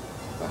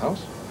 The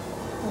house?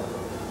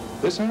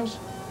 This house?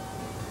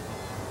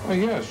 Oh,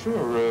 yeah,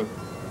 sure.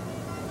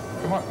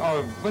 Come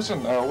on.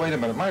 Listen, wait a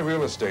minute. My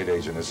real estate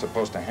agent is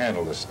supposed to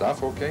handle this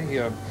stuff,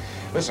 okay?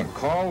 Listen,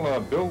 call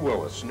Bill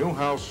Willis, New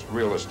House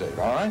Real Estate,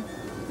 all right?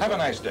 Have a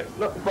nice day.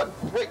 Look, but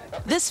wait.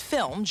 This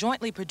film,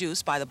 jointly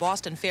produced by the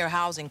Boston Fair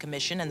Housing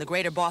Commission and the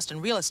Greater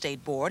Boston Real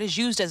Estate Board, is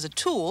used as a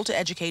tool to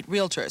educate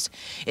realtors.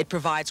 It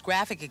provides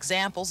graphic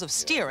examples of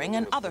steering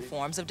and other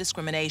forms of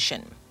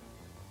discrimination.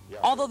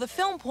 Although the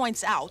film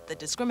points out that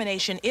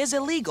discrimination is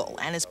illegal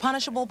and is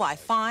punishable by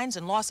fines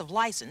and loss of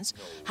license,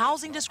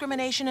 housing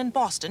discrimination in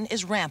Boston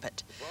is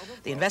rampant.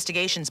 The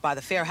investigations by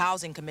the Fair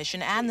Housing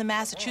Commission and the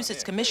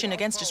Massachusetts Commission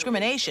Against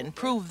Discrimination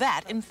prove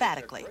that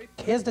emphatically.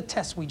 Here's the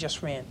test we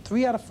just ran.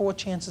 3 out of 4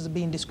 chances of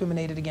being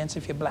discriminated against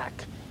if you're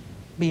black.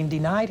 Being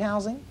denied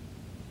housing,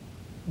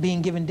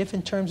 being given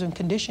different terms and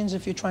conditions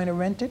if you're trying to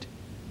rent it,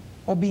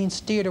 or being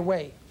steered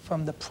away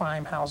from the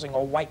prime housing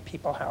or white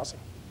people housing.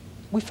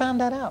 We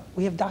found that out.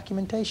 We have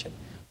documentation.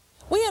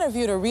 We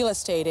interviewed a real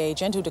estate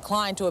agent who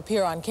declined to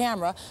appear on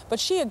camera,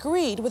 but she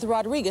agreed with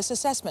Rodriguez'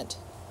 assessment.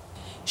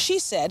 She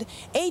said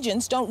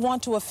agents don't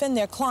want to offend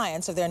their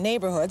clients of their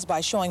neighborhoods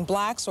by showing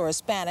blacks or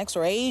Hispanics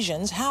or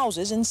Asians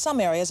houses in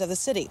some areas of the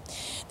city.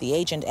 The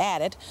agent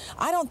added,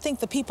 "I don't think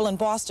the people in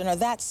Boston are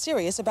that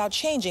serious about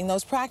changing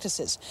those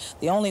practices.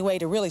 The only way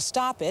to really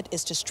stop it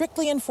is to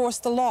strictly enforce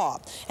the law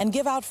and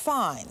give out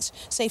fines,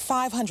 say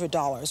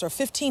 $500 or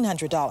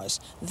 $1,500.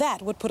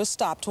 That would put a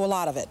stop to a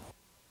lot of it."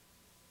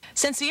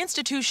 Since the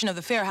institution of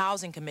the Fair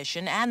Housing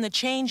Commission and the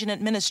change in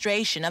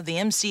administration of the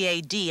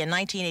MCAD in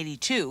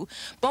 1982,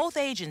 both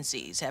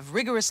agencies have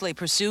rigorously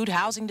pursued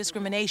housing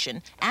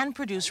discrimination and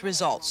produced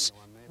results.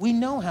 We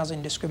know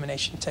housing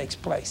discrimination takes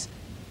place,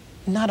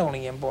 not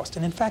only in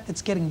Boston. In fact,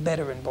 it's getting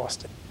better in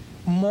Boston.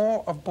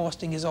 More of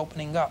Boston is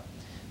opening up.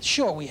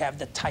 Sure, we have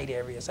the tight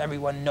areas.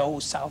 Everyone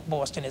knows South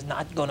Boston is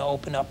not going to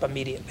open up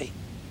immediately.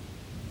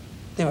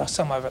 There are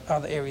some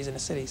other areas in the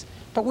cities.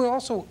 But we're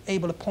also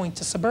able to point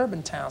to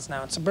suburban towns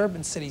now and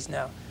suburban cities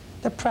now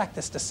that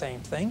practice the same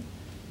thing.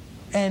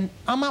 And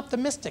I'm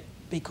optimistic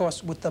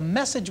because with the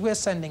message we're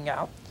sending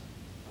out,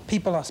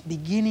 people are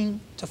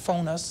beginning to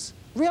phone us.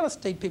 Real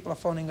estate people are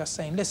phoning us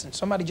saying, "Listen,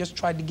 somebody just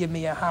tried to give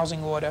me a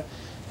housing order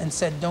and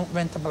said, don't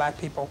rent to black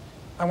people.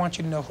 I want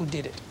you to know who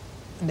did it."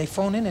 And they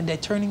phone in and they're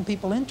turning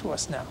people into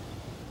us now.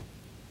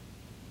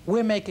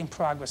 We're making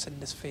progress in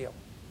this field,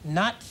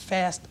 not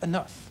fast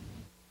enough.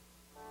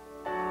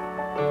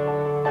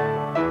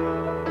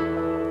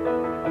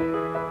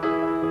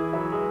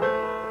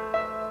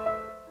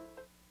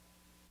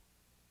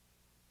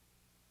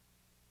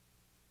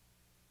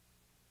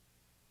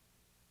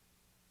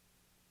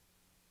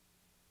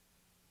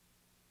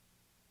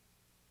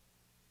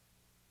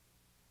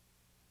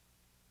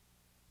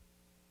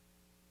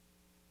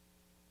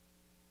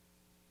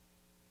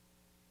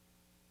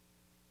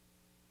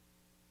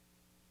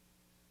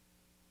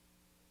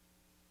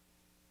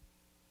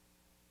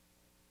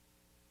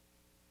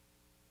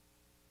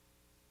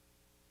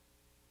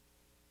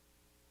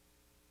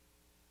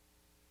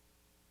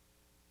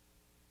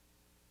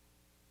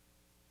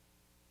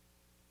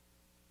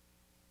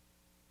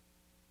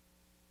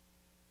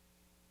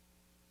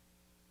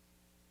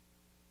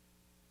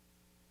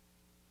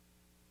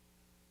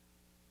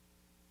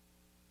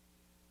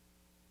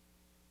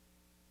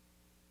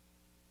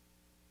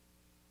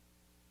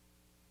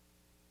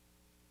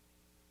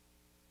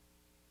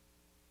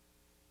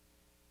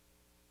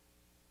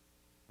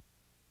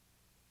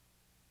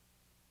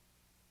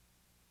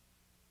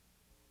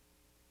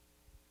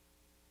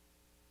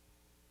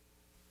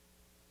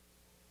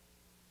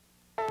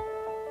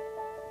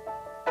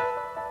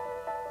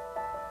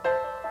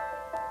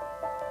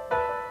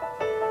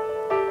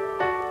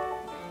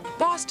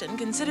 Boston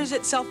considers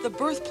itself the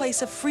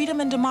birthplace of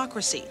freedom and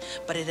democracy,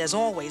 but it has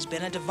always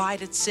been a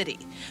divided city.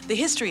 The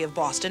history of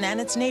Boston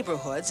and its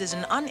neighborhoods is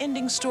an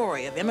unending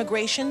story of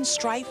immigration,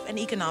 strife, and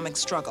economic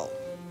struggle.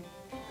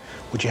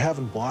 What you have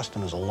in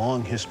Boston is a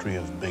long history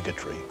of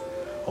bigotry,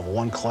 of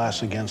one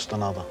class against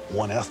another,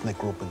 one ethnic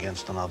group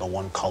against another,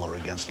 one color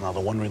against another,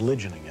 one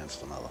religion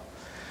against another.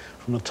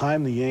 From the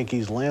time the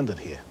Yankees landed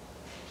here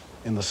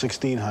in the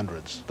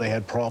 1600s, they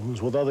had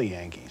problems with other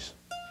Yankees.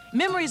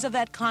 Memories of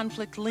that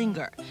conflict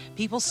linger.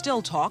 People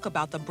still talk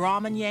about the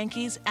Brahmin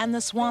Yankees and the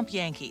Swamp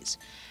Yankees.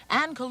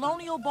 And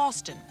colonial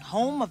Boston,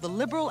 home of the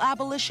liberal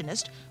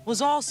abolitionist,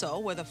 was also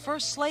where the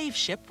first slave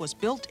ship was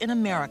built in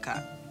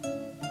America.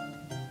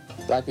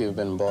 Black people have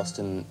been in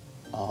Boston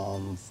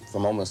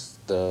from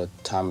almost the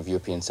time of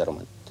European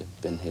settlement.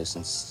 They've been here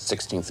since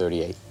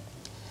 1638.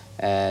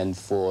 And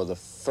for the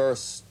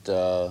first,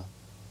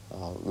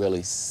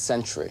 really,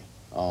 century,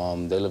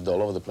 they lived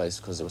all over the place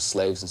because they were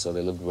slaves, and so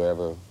they lived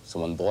wherever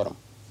someone bought them,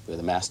 where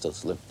the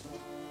masters lived.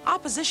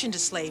 Opposition to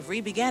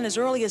slavery began as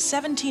early as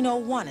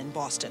 1701 in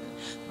Boston.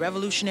 The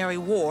Revolutionary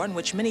War, in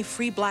which many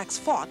free blacks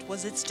fought,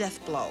 was its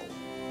death blow.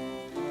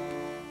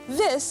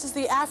 This is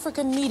the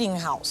African Meeting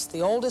House,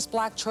 the oldest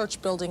black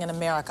church building in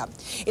America.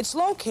 It's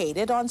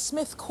located on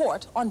Smith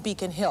Court on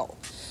Beacon Hill.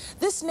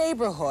 This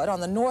neighborhood on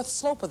the north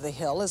slope of the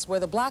hill is where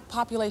the black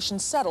population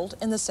settled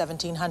in the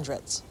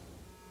 1700s.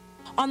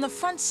 On the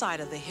front side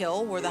of the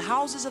hill were the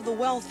houses of the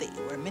wealthy,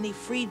 where many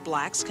freed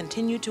blacks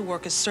continued to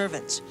work as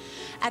servants.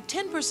 At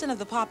 10% of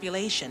the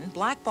population,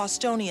 black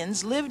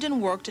Bostonians lived and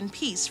worked in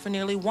peace for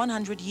nearly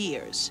 100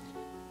 years.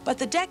 But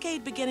the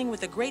decade beginning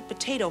with the Great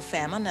Potato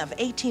Famine of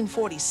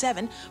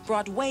 1847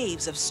 brought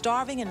waves of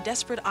starving and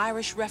desperate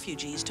Irish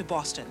refugees to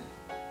Boston.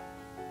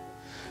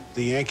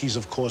 The Yankees,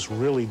 of course,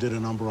 really did a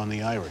number on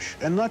the Irish.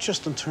 And not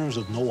just in terms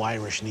of no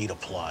Irish need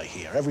apply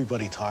here.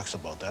 Everybody talks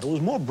about that. It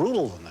was more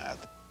brutal than that.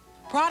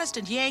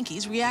 Protestant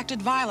Yankees reacted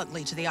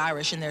violently to the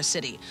Irish in their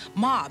city.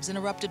 Mobs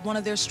interrupted one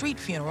of their street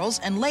funerals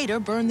and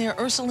later burned their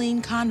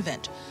Ursuline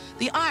convent.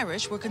 The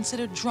Irish were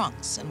considered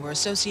drunks and were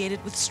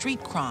associated with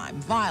street crime,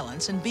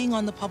 violence, and being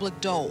on the public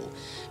dole.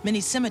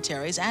 Many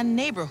cemeteries and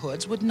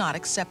neighborhoods would not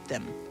accept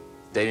them.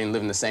 They didn't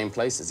live in the same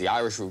places. The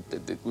Irish were,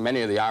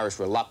 many of the Irish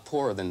were a lot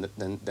poorer than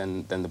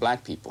the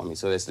black people. I mean,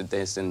 so they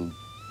didn't,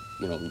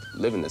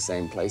 live in the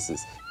same places.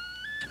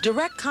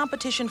 Direct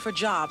competition for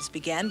jobs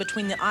began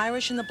between the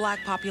Irish and the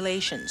black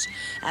populations.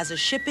 As the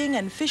shipping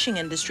and fishing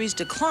industries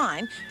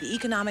declined, the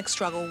economic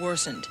struggle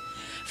worsened.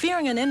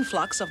 Fearing an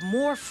influx of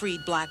more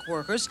freed black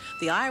workers,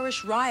 the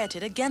Irish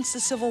rioted against the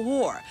Civil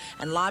War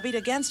and lobbied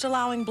against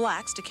allowing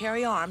blacks to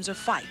carry arms or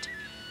fight.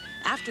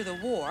 After the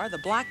war, the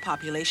black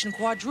population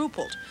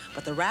quadrupled,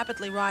 but the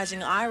rapidly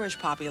rising Irish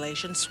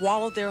population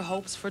swallowed their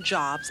hopes for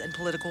jobs and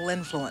political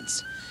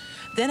influence.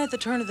 Then at the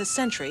turn of the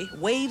century,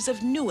 waves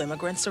of new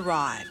immigrants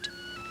arrived.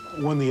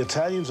 When the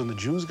Italians and the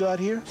Jews got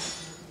here,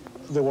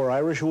 there were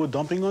Irish who were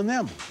dumping on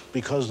them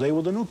because they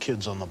were the new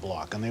kids on the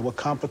block and they were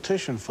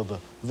competition for the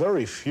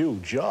very few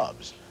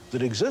jobs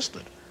that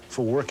existed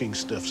for working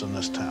stiffs in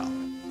this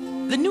town.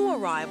 The new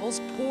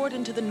arrivals poured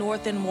into the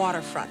North End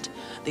waterfront.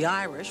 The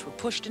Irish were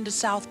pushed into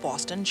South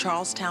Boston,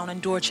 Charlestown,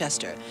 and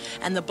Dorchester,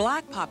 and the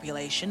black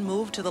population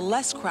moved to the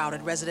less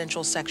crowded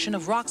residential section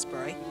of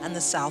Roxbury and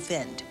the South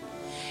End.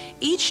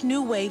 Each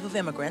new wave of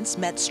immigrants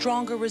met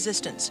stronger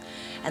resistance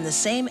and the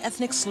same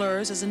ethnic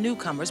slurs as the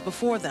newcomers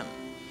before them.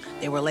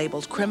 They were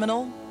labeled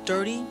criminal,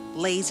 dirty,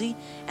 lazy,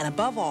 and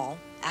above all,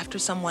 after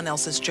someone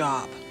else's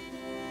job.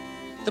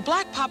 The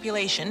black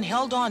population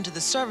held on to the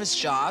service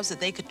jobs that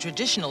they could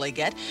traditionally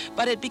get,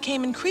 but it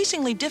became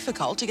increasingly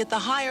difficult to get the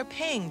higher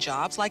paying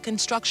jobs like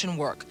construction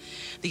work.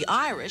 The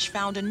Irish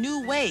found a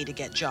new way to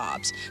get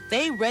jobs.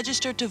 They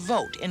registered to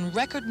vote in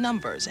record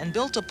numbers and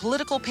built a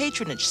political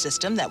patronage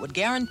system that would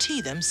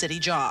guarantee them city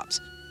jobs.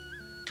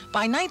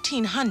 By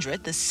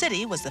 1900, the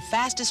city was the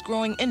fastest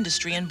growing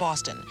industry in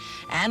Boston.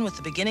 And with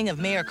the beginning of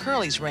Mayor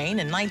Curley's reign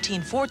in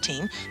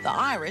 1914, the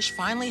Irish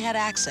finally had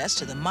access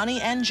to the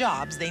money and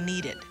jobs they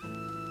needed.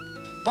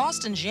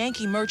 Boston's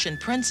Yankee merchant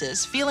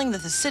princes, feeling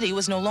that the city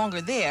was no longer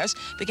theirs,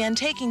 began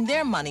taking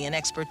their money and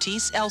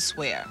expertise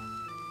elsewhere.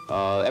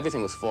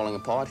 Everything was falling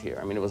apart here.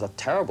 I mean, it was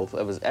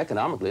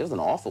economically, it was an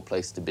awful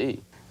place to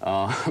be.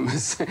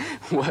 It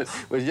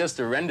was just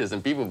horrendous,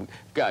 and people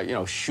got, you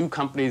know, shoe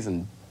companies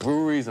and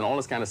breweries and all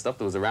this kind of stuff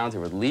that was around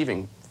here was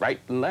leaving right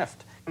and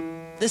left.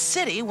 The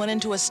city went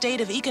into a state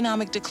of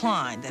economic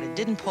decline that it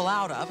didn't pull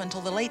out of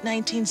until the late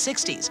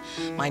 1960s.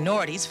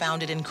 Minorities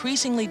found it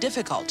increasingly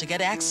difficult to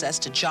get access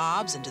to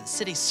jobs and to the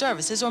city's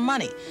services or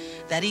money.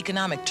 That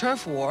economic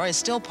turf war is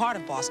still part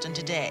of Boston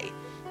today.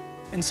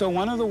 And so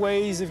one of the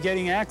ways of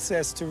getting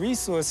access to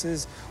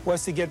resources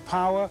was to get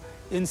power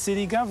in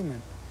city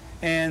government.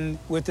 And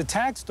with the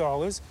tax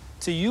dollars,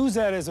 to use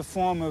that as a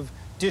form of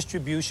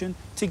distribution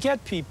to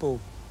get people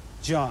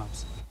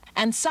jobs.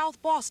 And South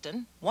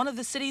Boston, one of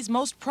the city's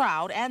most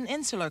proud and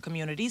insular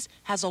communities,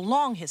 has a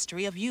long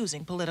history of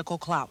using political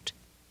clout.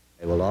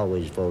 I will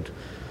always vote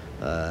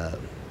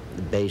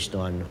based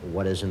on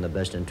what is in the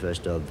best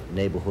interest of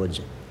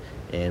neighborhoods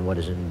and what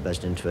is in the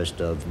best interest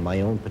of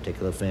my own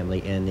particular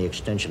family and the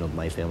extension of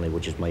my family,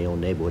 which is my own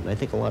neighborhood. And I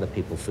think a lot of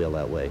people feel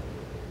that way.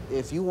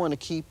 If you want to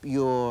keep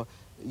your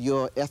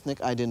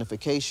ethnic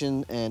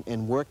identification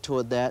and work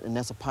toward that, and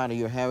that's a part of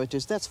your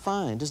heritage, that's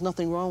fine. There's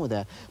nothing wrong with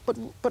that. But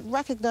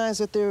recognize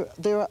that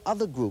there are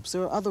other groups,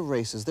 there are other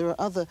races, there are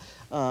other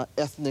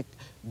ethnic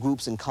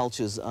groups and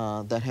cultures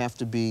that have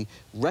to be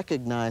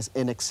recognized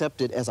and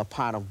accepted as a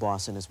part of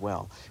Boston as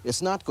well.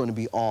 It's not going to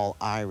be all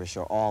Irish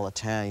or all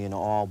Italian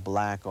or all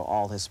black or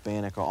all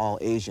Hispanic or all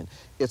Asian.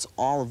 It's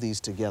all of these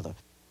together.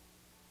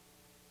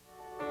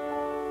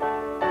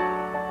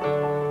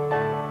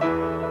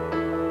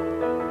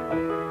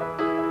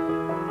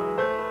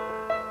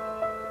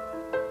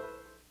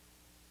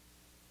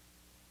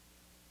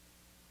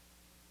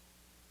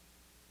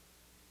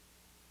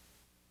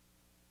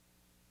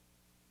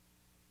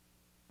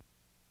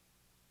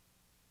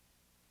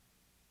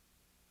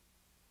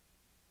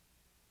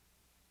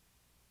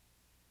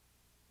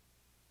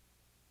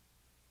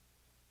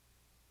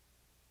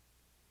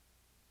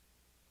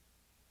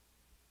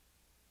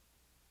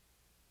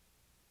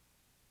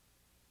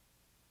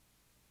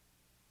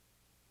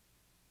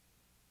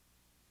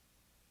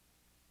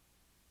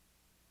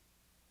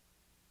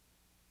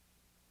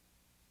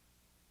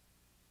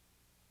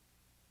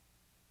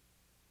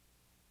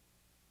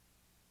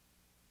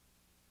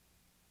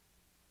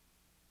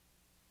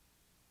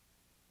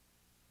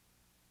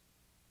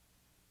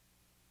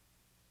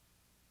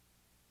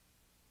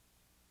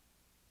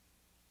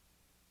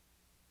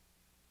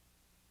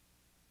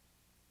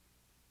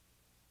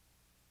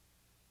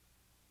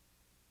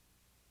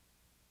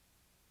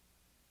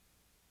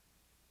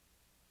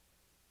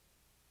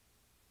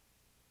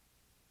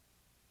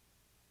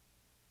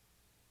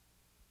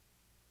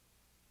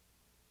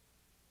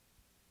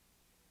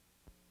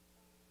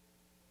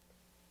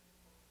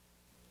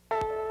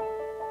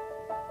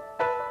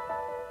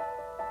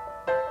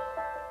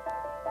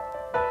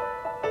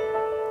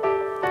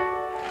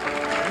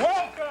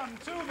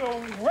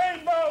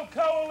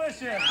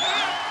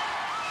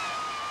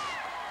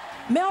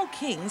 Mel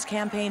King's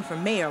campaign for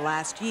mayor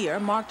last year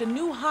marked a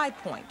new high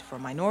point for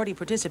minority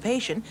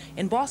participation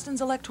in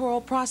Boston's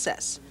electoral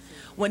process.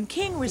 When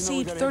King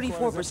received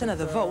 34% of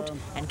the vote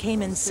and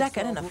came in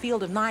second in a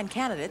field of 9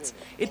 candidates,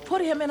 it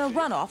put him in a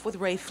runoff with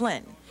Ray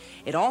Flynn.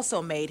 It also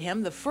made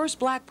him the first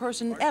black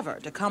person ever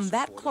to come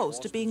that close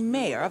to being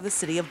mayor of the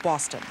city of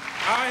Boston.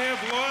 I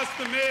have lost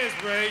the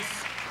mayor's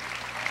race,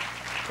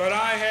 but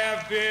I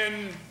have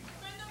been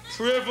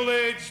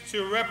privileged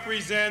to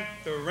represent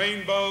the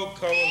Rainbow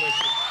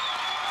Coalition.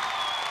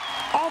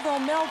 Although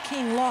Mel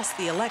King lost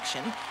the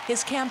election,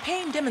 his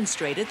campaign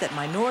demonstrated that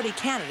minority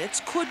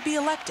candidates could be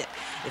elected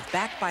if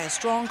backed by a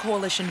strong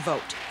coalition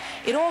vote.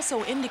 It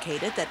also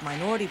indicated that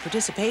minority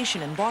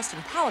participation in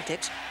Boston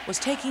politics was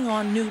taking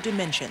on new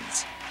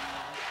dimensions.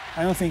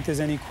 I don't think there's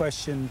any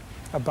question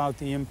about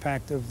the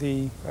impact of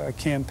the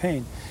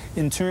campaign.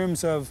 In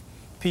terms of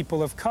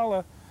people of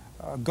color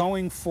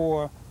going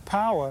for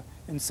power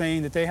and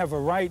saying that they have a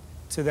right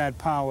to that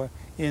power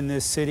in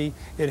this city,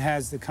 it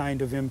has the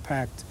kind of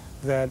impact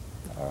that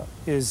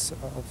is,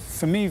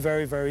 for me,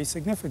 very, very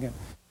significant.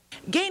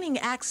 Gaining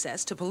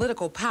access to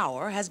political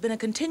power has been a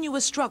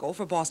continuous struggle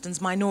for Boston's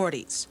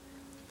minorities.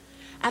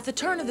 At the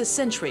turn of the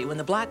century, when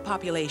the black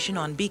population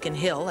on Beacon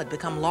Hill had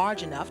become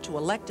large enough to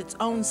elect its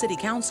own city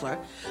councilor,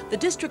 the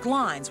district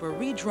lines were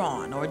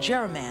redrawn or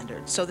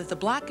gerrymandered so that the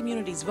black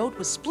community's vote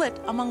was split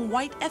among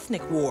white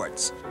ethnic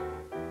wards.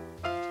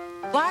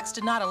 Blacks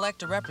did not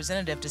elect a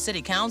representative to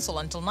city council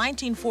until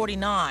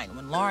 1949,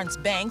 when Lawrence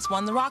Banks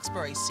won the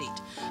Roxbury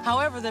seat.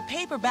 However, the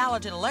paper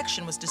balloted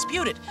election was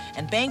disputed,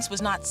 and Banks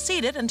was not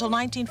seated until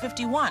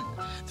 1951,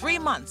 3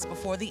 months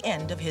before the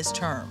end of his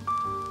term.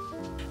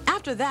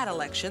 After that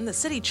election, the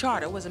city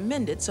charter was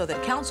amended so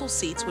that council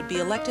seats would be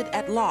elected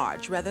at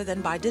large rather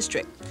than by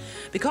district.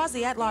 Because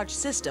the at-large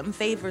system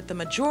favored the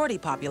majority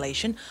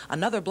population,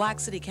 another black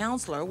city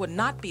councilor would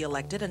not be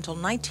elected until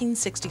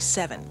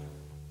 1967.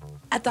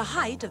 At the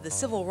height of the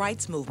civil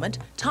rights movement,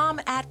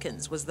 Tom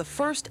Atkins was the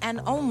first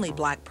and only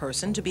black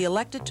person to be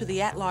elected to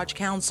the at-large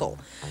council.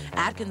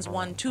 Atkins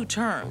won 2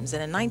 terms,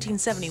 and in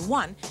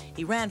 1971,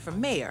 he ran for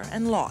mayor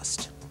and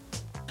lost.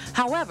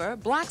 However,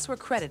 blacks were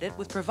credited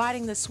with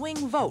providing the swing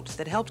vote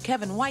that helped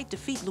Kevin White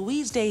defeat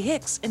Louise Day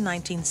Hicks in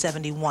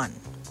 1971.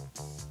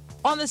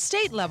 On the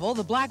state level,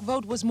 the black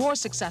vote was more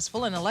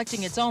successful in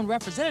electing its own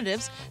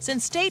representatives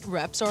since state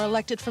reps are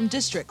elected from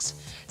districts.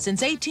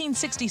 Since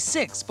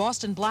 1866,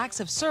 Boston blacks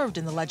have served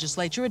in the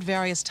legislature at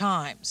various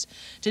times.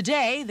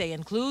 Today, they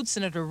include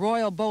Senator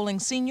Royal Bowling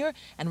Sr.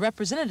 and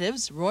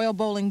Representatives Royal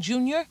Bowling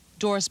Jr.,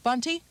 Doris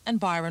Bunty, and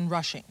Byron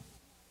Rushing.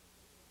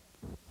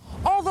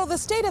 Although the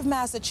state of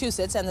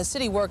Massachusetts and the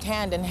city work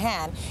hand in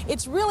hand,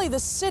 it's really the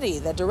city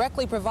that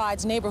directly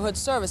provides neighborhood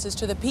services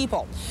to the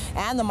people.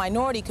 And the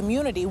minority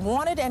community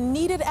wanted and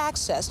needed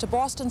access to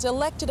Boston's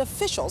elected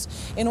officials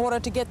in order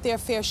to get their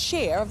fair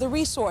share of the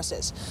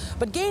resources.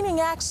 But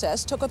gaining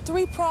access took a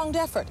 3-pronged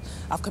effort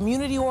of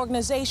community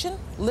organization,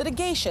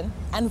 litigation,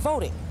 and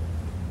voting.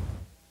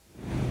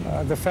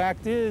 The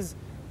fact is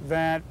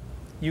that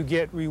you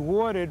get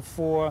rewarded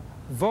for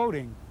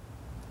voting.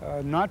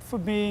 Not for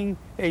being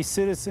a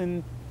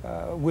citizen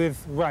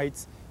with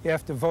rights. You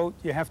have to vote,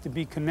 you have to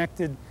be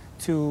connected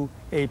to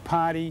a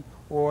party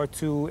or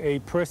to a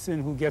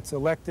person who gets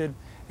elected,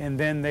 and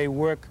then they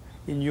work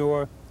in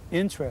your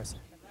interest.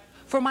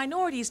 For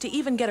minorities to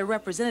even get a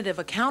representative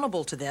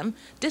accountable to them,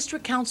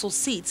 district council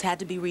seats had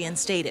to be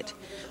reinstated.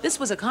 This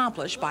was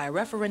accomplished by a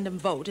referendum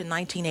vote in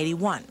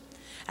 1981.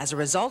 As a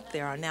result,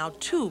 there are now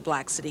 2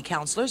 black city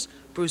councilors,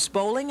 Bruce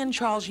Bowling and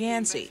Charles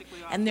Yancey,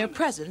 and their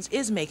presence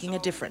is making a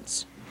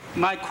difference.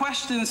 My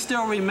question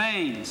still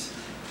remains.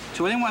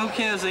 To anyone who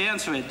cares to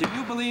answer it, do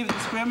you believe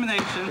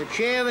discrimination? The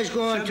chair is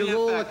going to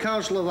rule the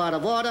councilor out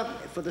of order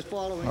for the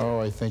following.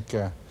 Oh, I think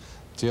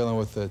dealing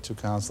with the 2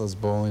 councilors,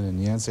 Bowling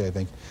and Yancey, I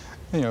think,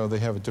 you know, they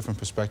have a different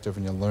perspective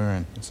and you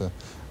learn. It's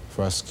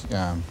for us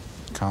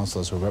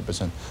councilors who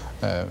represent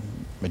a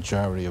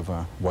majority of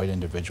white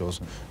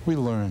individuals, we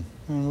learn,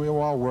 and we're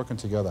all working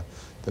together.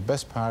 The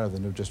best part of the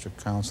new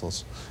district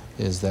councils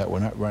is that we're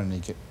not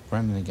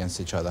running against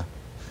each other.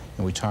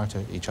 And we talk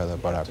to each other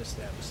about our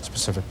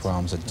specific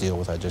problems that deal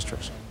with our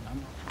districts.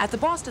 At the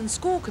Boston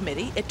School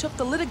Committee, it took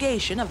the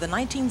litigation of the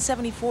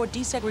 1974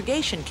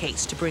 desegregation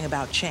case to bring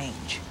about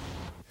change.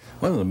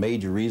 One of the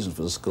major reasons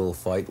for the school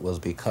fight was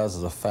because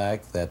of the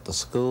fact that the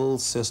school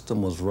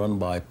system was run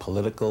by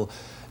political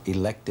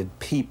elected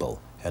people.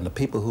 And the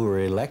people who were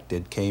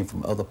elected came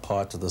from other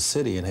parts of the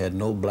city and had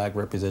no black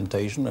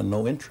representation and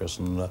no interest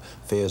in the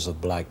affairs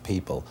of black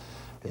people.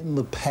 In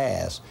the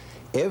past,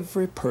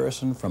 every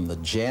person from the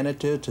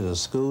janitor to the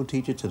school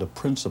teacher to the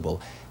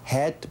principal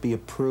had to be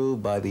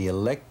approved by the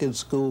elected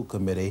school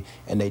committee,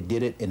 and they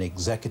did it in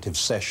executive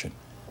session.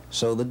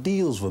 So the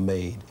deals were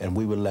made, and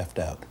we were left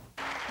out.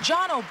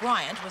 John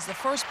O'Brien was the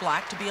first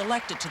black to be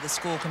elected to the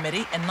school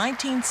committee in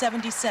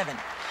 1977.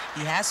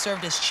 He has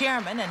served as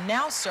chairman and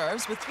now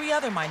serves with 3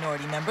 other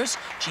minority members,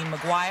 Jean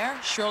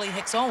McGuire, Shirley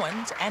Hicks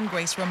Owens, and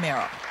Grace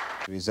Romero.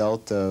 The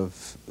result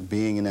of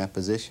being in that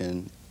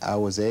position I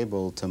was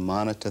able to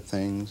monitor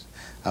things.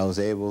 I was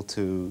able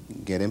to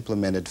get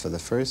implemented for the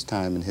first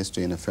time in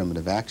history an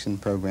affirmative action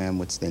program,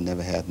 which they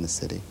never had in the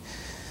city.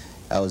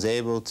 I was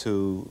able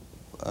to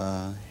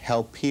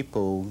help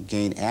people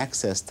gain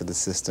access to the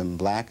system,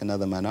 black and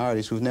other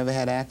minorities who've never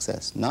had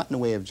access, not in the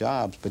way of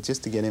jobs, but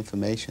just to get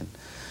information.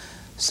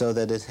 So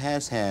that it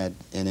has had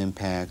an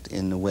impact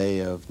in the way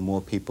of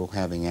more people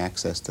having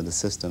access to the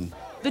system.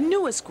 The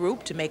newest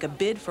group to make a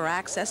bid for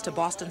access to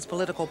Boston's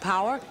political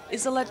power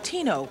is the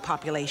Latino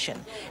population,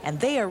 and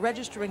they are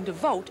registering to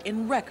vote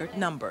in record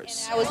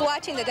numbers. I was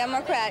watching the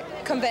Democrat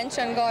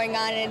convention going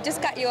on, and it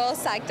just got you all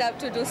psyched up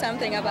to do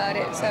something about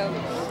it, so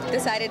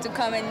decided to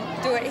come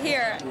and do it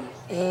here.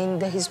 In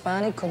the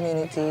Hispanic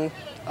community,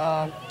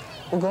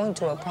 we're going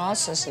through a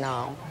process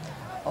now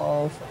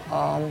of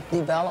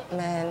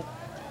development,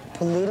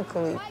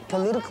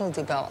 political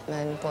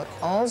development, but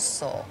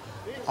also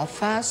a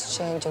fast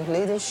change of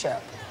leadership.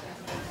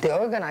 The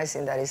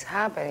organizing that is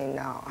happening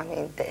now, I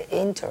mean, the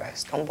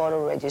interest on voter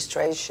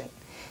registration,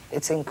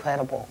 it's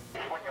incredible.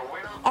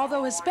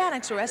 Although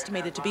Hispanics are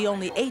estimated to be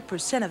only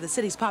 8% of the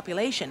city's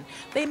population,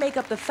 they make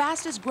up the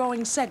fastest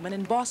growing segment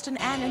in Boston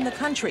and in the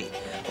country.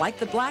 Like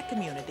the black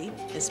community,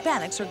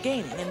 Hispanics are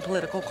gaining in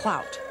political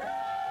clout.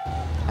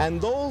 And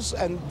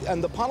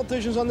the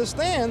politicians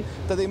understand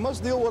that they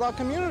must deal with our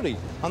community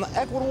on an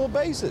equitable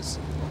basis.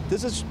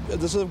 This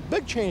is a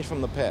big change from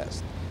the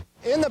past.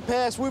 In the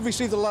past, we've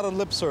received a lot of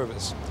lip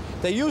service.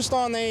 They used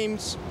our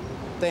names.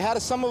 They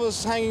had some of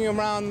us hanging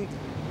around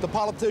the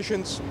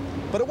politicians,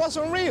 but it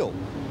wasn't real.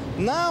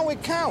 Now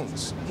it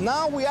counts.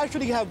 Now we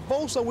actually have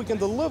votes that we can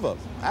deliver,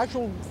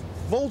 actual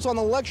votes on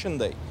election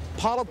day.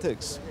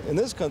 Politics in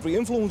this country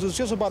influences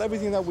just about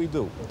everything that we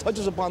do. It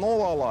touches upon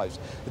all our lives.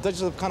 It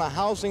touches the kind of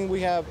housing we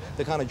have,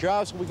 the kind of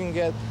jobs we can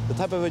get, the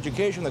type of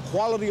education, the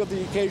quality of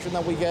the education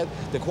that we get,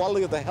 the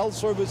quality of the health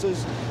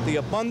services, the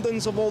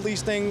abundance of all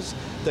these things,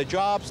 the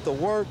jobs, the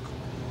work,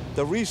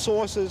 the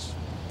resources,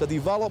 the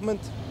development.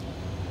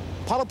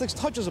 Politics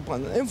touches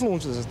upon,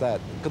 influences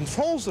that,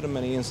 controls it in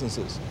many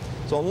instances.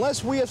 So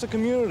unless we as a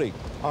community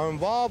are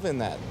involved in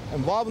that,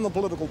 involved in the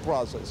political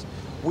process,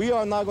 we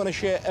are not going to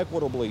share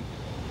equitably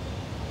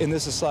in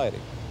this society.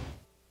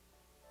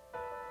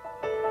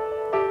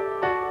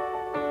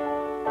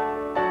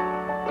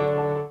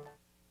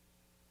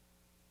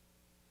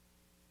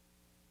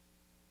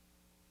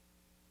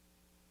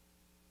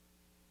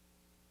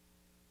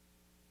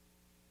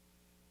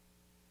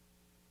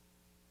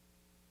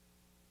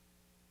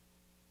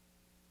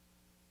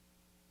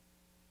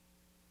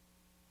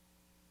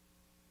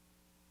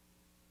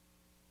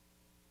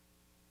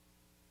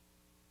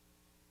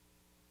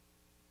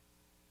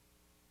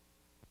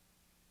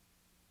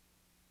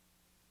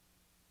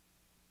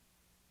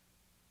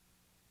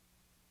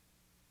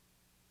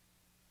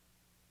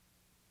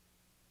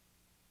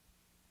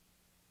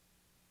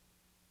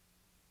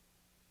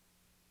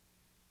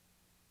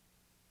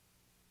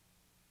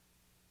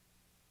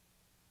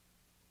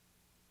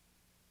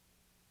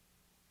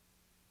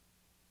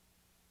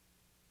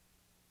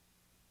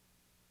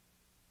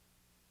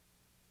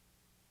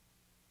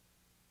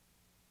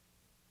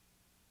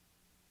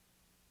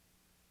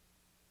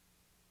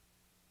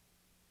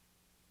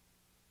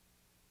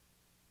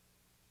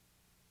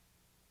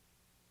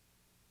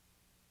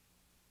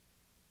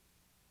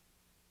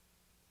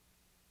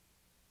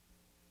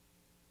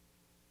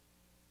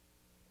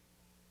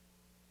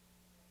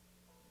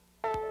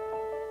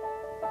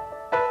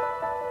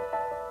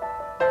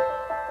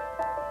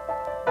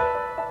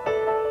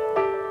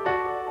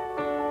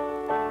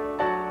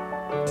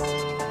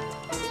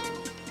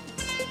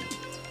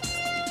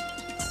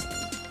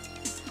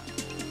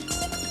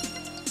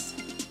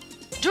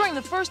 During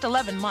the first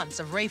 11 months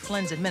of Ray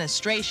Flynn's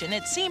administration,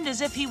 it seemed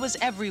as if he was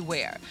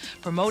everywhere,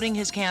 promoting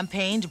his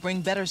campaign to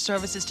bring better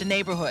services to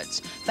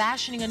neighborhoods,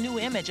 fashioning a new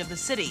image of the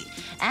city,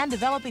 and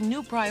developing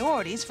new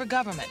priorities for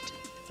government.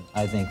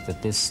 I think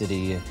that this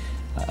city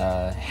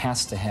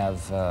has to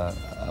have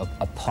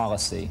a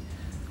policy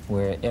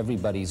where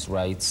everybody's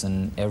rights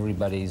and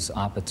everybody's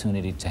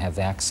opportunity to have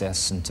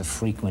access and to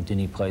frequent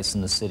any place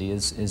in the city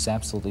is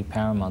absolutely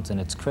paramount, and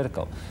it's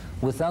critical.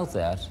 Without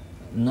that,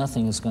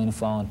 nothing is going to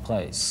fall in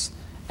place.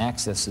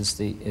 Access is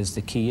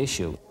the key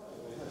issue.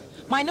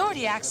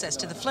 Minority access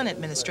to the Flynn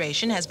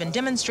administration has been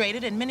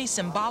demonstrated in many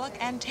symbolic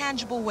and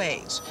tangible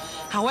ways.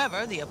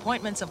 However, the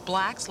appointments of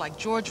blacks like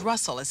George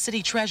Russell as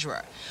city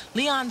treasurer,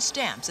 Leon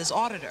Stamps as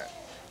auditor,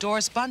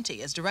 Doris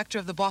Bunty as director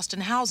of the Boston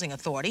Housing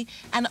Authority,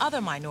 and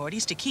other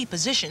minorities to key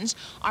positions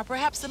are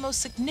perhaps the most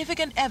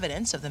significant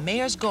evidence of the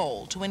mayor's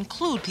goal to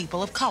include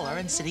people of color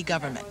in city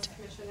government.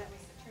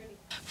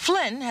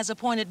 Flynn has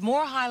appointed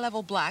more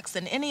high-level blacks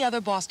than any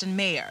other Boston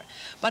mayor,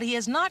 but he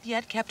has not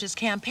yet kept his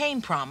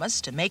campaign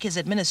promise to make his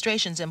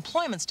administration's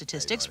employment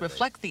statistics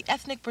reflect the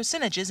ethnic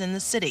percentages in the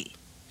city.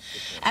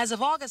 As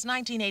of August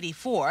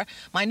 1984,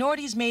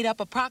 minorities made up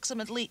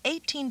approximately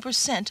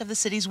 18% of the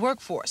city's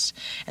workforce,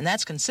 and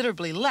that's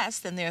considerably less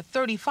than their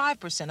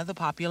 35% of the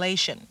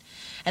population.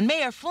 And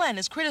Mayor Flynn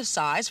is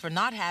criticized for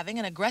not having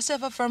an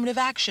aggressive affirmative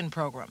action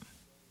program.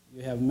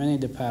 You have many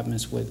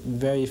departments with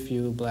very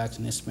few blacks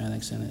and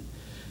Hispanics in it.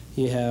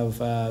 You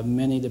have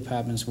many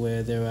departments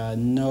where there are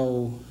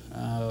no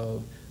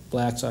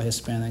blacks or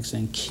Hispanics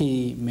in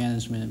key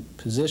management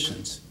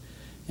positions.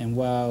 And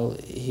while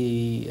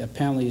he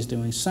apparently is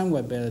doing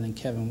somewhat better than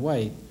Kevin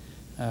White,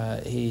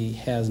 he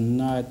has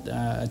not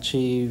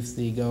achieved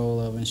the goal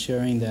of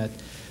ensuring that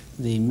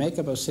the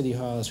makeup of City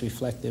Hall is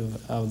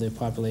reflective of the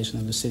population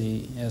of the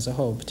city as a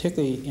whole,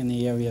 particularly in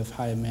the area of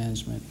higher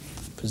management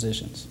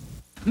positions.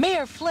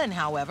 Mayor Flynn,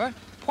 however,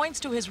 points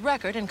to his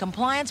record in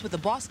compliance with the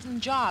Boston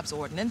Jobs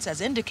Ordinance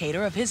as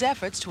indicator of his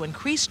efforts to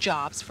increase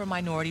jobs for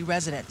minority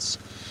residents.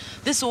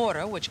 This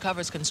order, which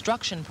covers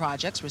construction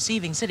projects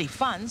receiving city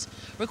funds,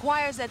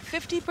 requires that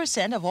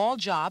 50% of all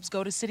jobs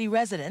go to city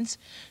residents,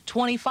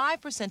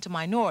 25% to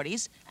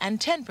minorities, and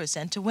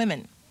 10% to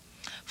women.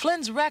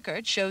 Flynn's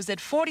record shows that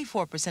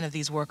 44% of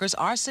these workers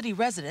are city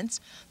residents,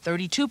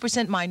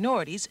 32%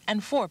 minorities,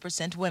 and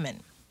 4% women.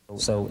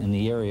 So in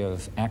the area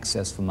of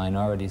access for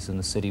minorities in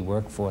the city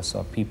workforce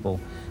or people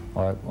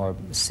or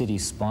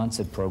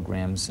city-sponsored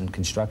programs and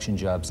construction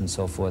jobs and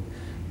so forth,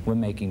 we're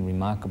making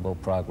remarkable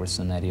progress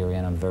in that area,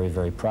 and I'm very,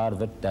 very proud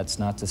of it. That's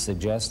not to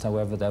suggest,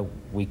 however, that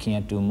we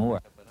can't do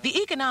more.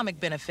 The economic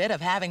benefit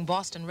of having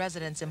Boston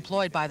residents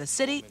employed by the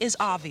city is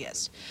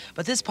obvious,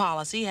 but this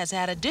policy has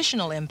had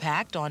additional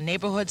impact on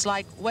neighborhoods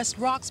like West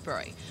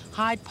Roxbury,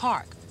 Hyde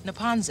Park,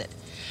 Neponset.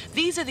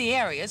 These are the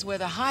areas where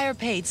the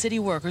higher-paid city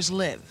workers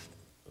live.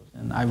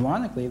 And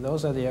ironically,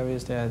 those are the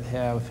areas that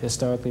have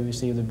historically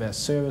received the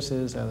best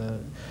services,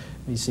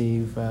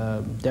 receive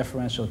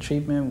deferential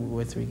treatment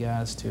with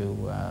regards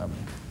to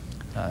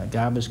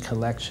garbage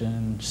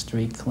collection,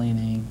 street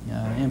cleaning,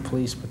 and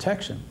police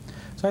protection.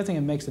 So I think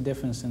it makes a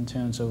difference in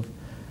terms of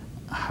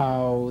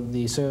how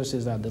the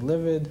services are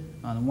delivered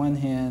on the one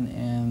hand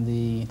and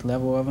the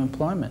level of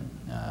employment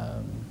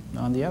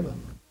on the other.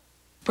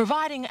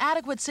 Providing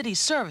adequate city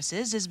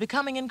services is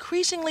becoming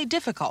increasingly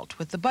difficult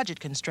with the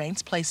budget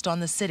constraints placed on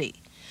the city.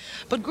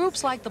 But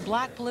groups like the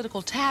Black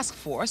Political Task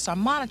Force are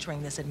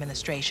monitoring this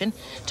administration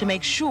to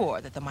make sure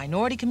that the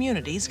minority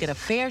communities get a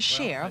fair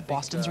share of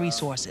Boston's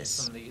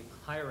resources.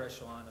 I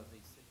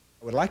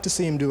would like to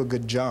see him do a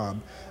good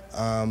job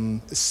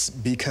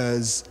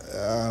because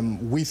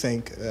we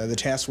think, the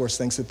task force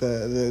thinks that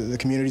the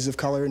communities of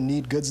color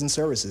need goods and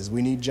services.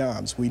 We need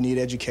jobs, we need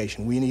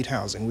education, we need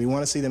housing. We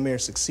want to see the mayor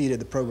succeed at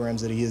the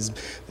programs that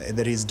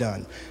he's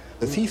done.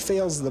 If he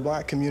fails the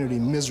black community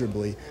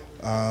miserably,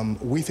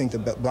 we think the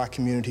black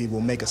community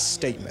will make a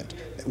statement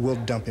that will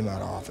dump him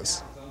out of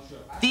office.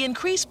 The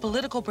increased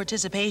political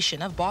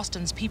participation of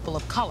Boston's people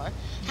of color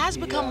has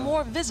become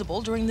more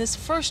visible during this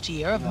first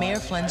year of Mayor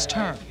Flynn's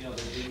term,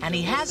 and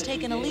he has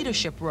taken a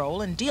leadership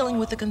role in dealing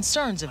with the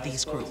concerns of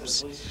these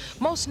groups.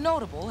 Most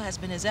notable has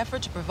been his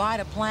effort to provide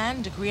a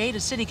plan to create a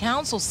city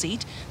council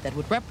seat that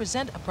would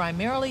represent a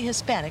primarily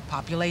Hispanic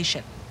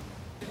population.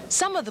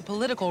 Some of the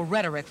political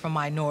rhetoric from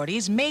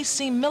minorities may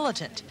seem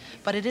militant,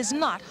 but it is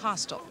not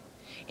hostile.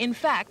 In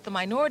fact, the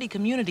minority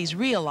communities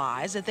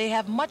realize that they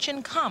have much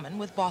in common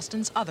with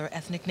Boston's other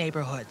ethnic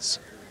neighborhoods.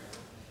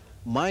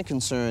 My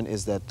concern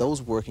is that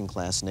those working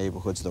class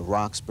neighborhoods, the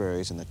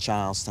Roxburys and the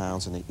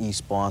Charlestowns and the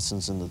East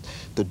Bostons and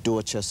the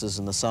Dorchesters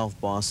and the South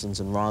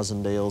Bostons and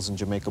Rosendales and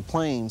Jamaica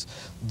Plains,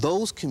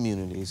 those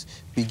communities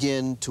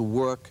begin to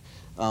work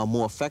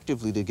more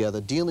effectively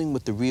together, dealing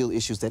with the real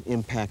issues that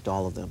impact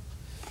all of them.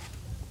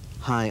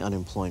 High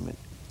unemployment,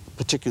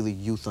 particularly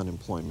youth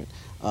unemployment,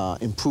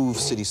 improved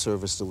city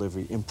service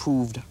delivery,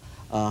 improved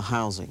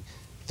housing.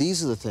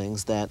 These are the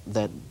things that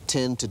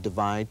tend to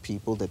divide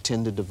people, that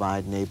tend to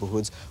divide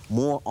neighborhoods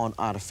more on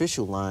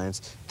artificial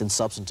lines than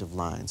substantive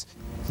lines.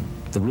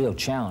 The real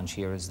challenge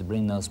here is to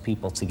bring those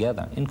people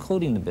together,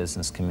 including the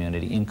business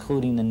community,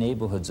 including the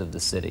neighborhoods of the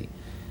city,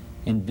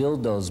 and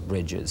build those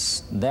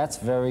bridges. That's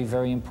very,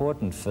 very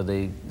important for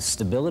the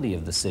stability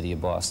of the city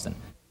of Boston.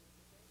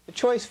 The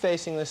choice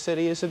facing the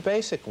city is a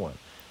basic one.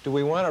 Do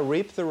we want to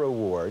reap the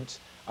rewards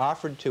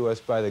offered to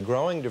us by the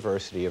growing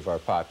diversity of our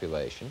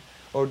population,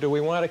 or do we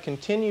want to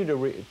continue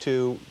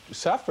to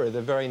suffer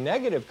the very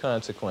negative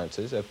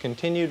consequences of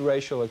continued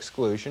racial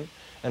exclusion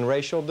and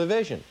racial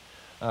division?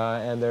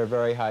 And there are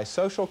very high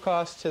social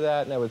costs to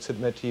that, and I would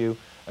submit to you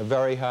a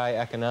very high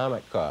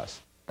economic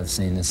cost. I've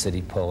seen the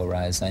city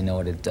polarized. I know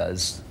what it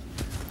does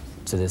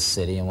to this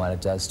city and what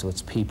it does to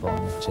its people.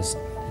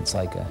 It's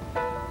like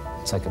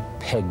a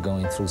peg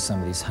going through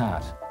somebody's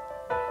heart.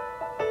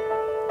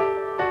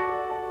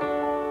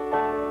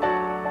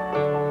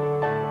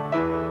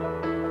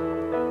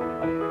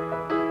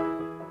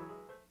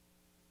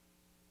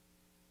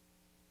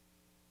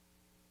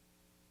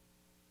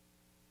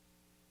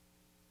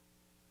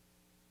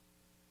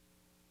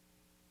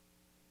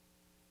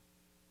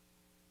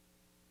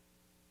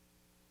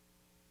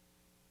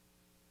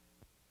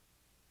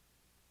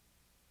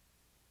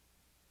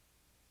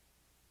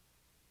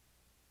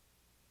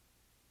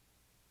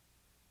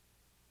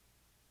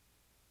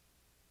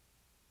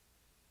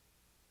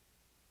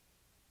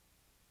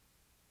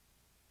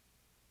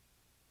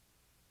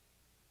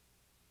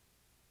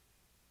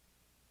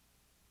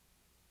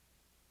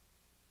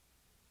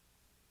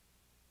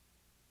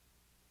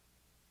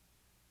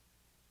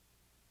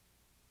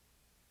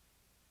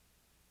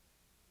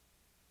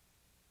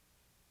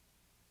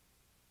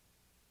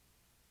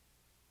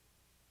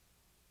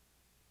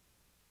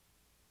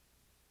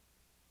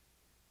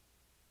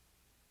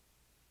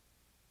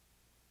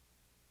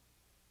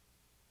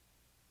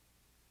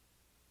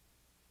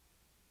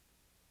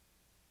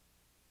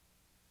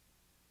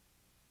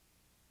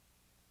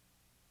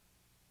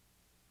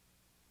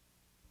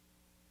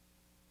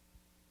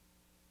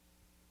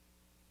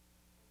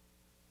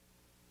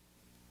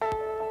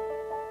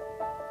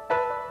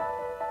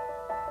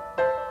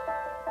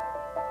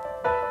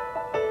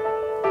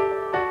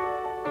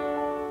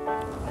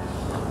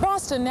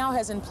 Boston now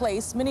has in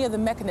place many of the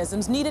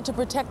mechanisms needed to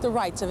protect the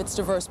rights of its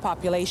diverse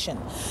population.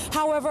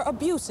 However,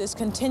 abuses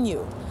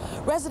continue.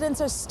 Residents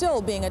are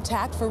still being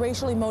attacked for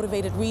racially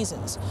motivated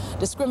reasons.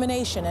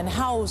 Discrimination in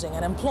housing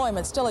and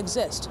employment still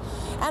exist.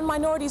 And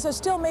minorities are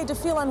still made to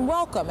feel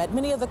unwelcome at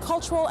many of the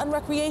cultural and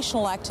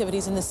recreational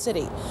activities in the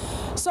city.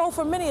 So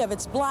for many of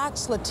its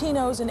blacks,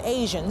 Latinos, and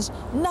Asians,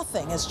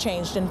 nothing has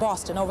changed in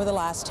Boston over the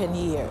last 10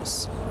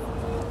 years.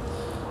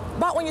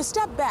 But when you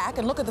step back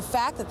and look at the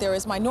fact that there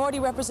is minority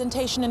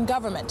representation in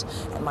government,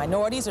 and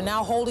minorities are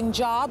now holding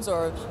jobs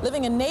or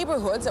living in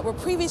neighborhoods that were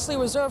previously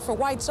reserved for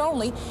whites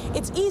only,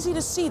 it's easy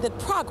to see that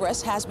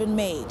progress has been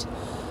made.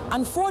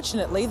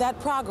 Unfortunately, that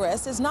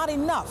progress is not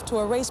enough to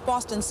erase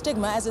Boston's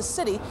stigma as a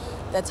city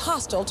that's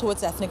hostile to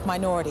its ethnic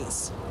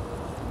minorities.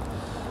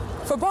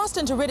 For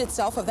Boston to rid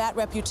itself of that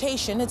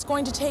reputation, it's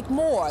going to take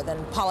more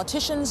than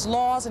politicians,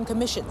 laws, and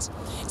commissions.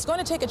 It's going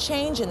to take a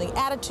change in the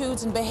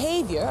attitudes and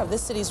behavior of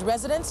this city's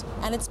residents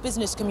and its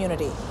business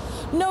community.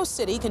 No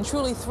city can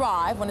truly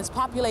thrive when its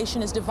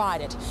population is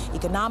divided,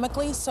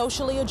 economically,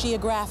 socially, or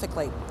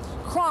geographically.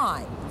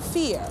 Crime,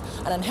 fear,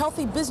 an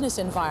unhealthy business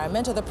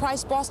environment are the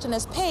price Boston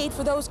has paid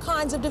for those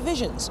kinds of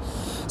divisions.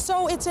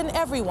 So it's in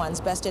everyone's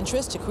best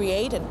interest to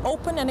create an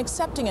open and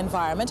accepting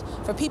environment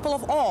for people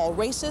of all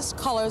races,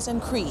 colors,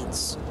 and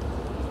creeds.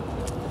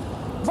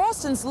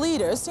 Boston's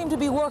leaders seem to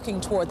be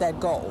working toward that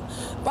goal,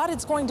 but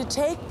it's going to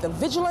take the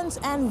vigilance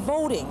and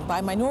voting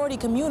by minority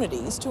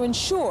communities to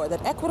ensure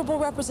that equitable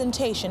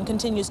representation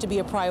continues to be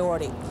a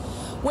priority.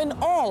 When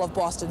all of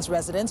Boston's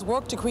residents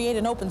work to create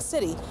an open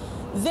city,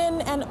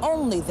 then and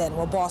only then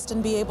will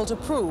Boston be able to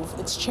prove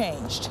it's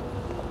changed.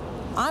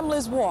 I'm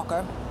Liz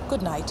Walker.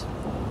 Good night.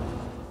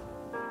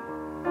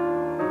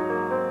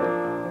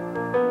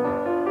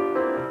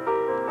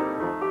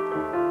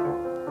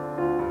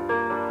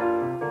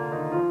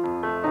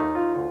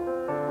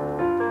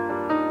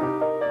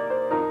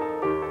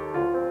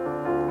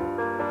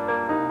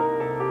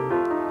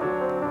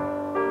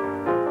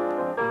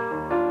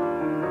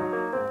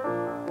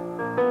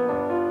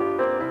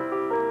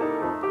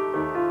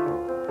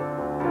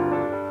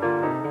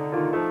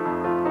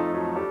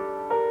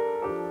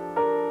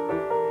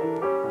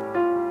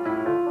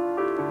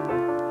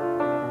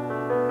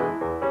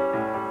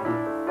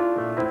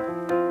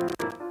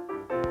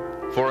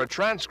 For a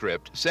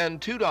transcript,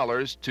 send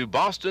 $2 to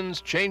Boston's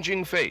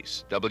Changing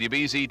Face,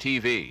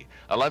 WBZ-TV,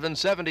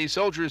 1170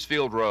 Soldiers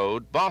Field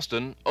Road,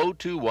 Boston,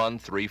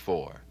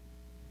 02134.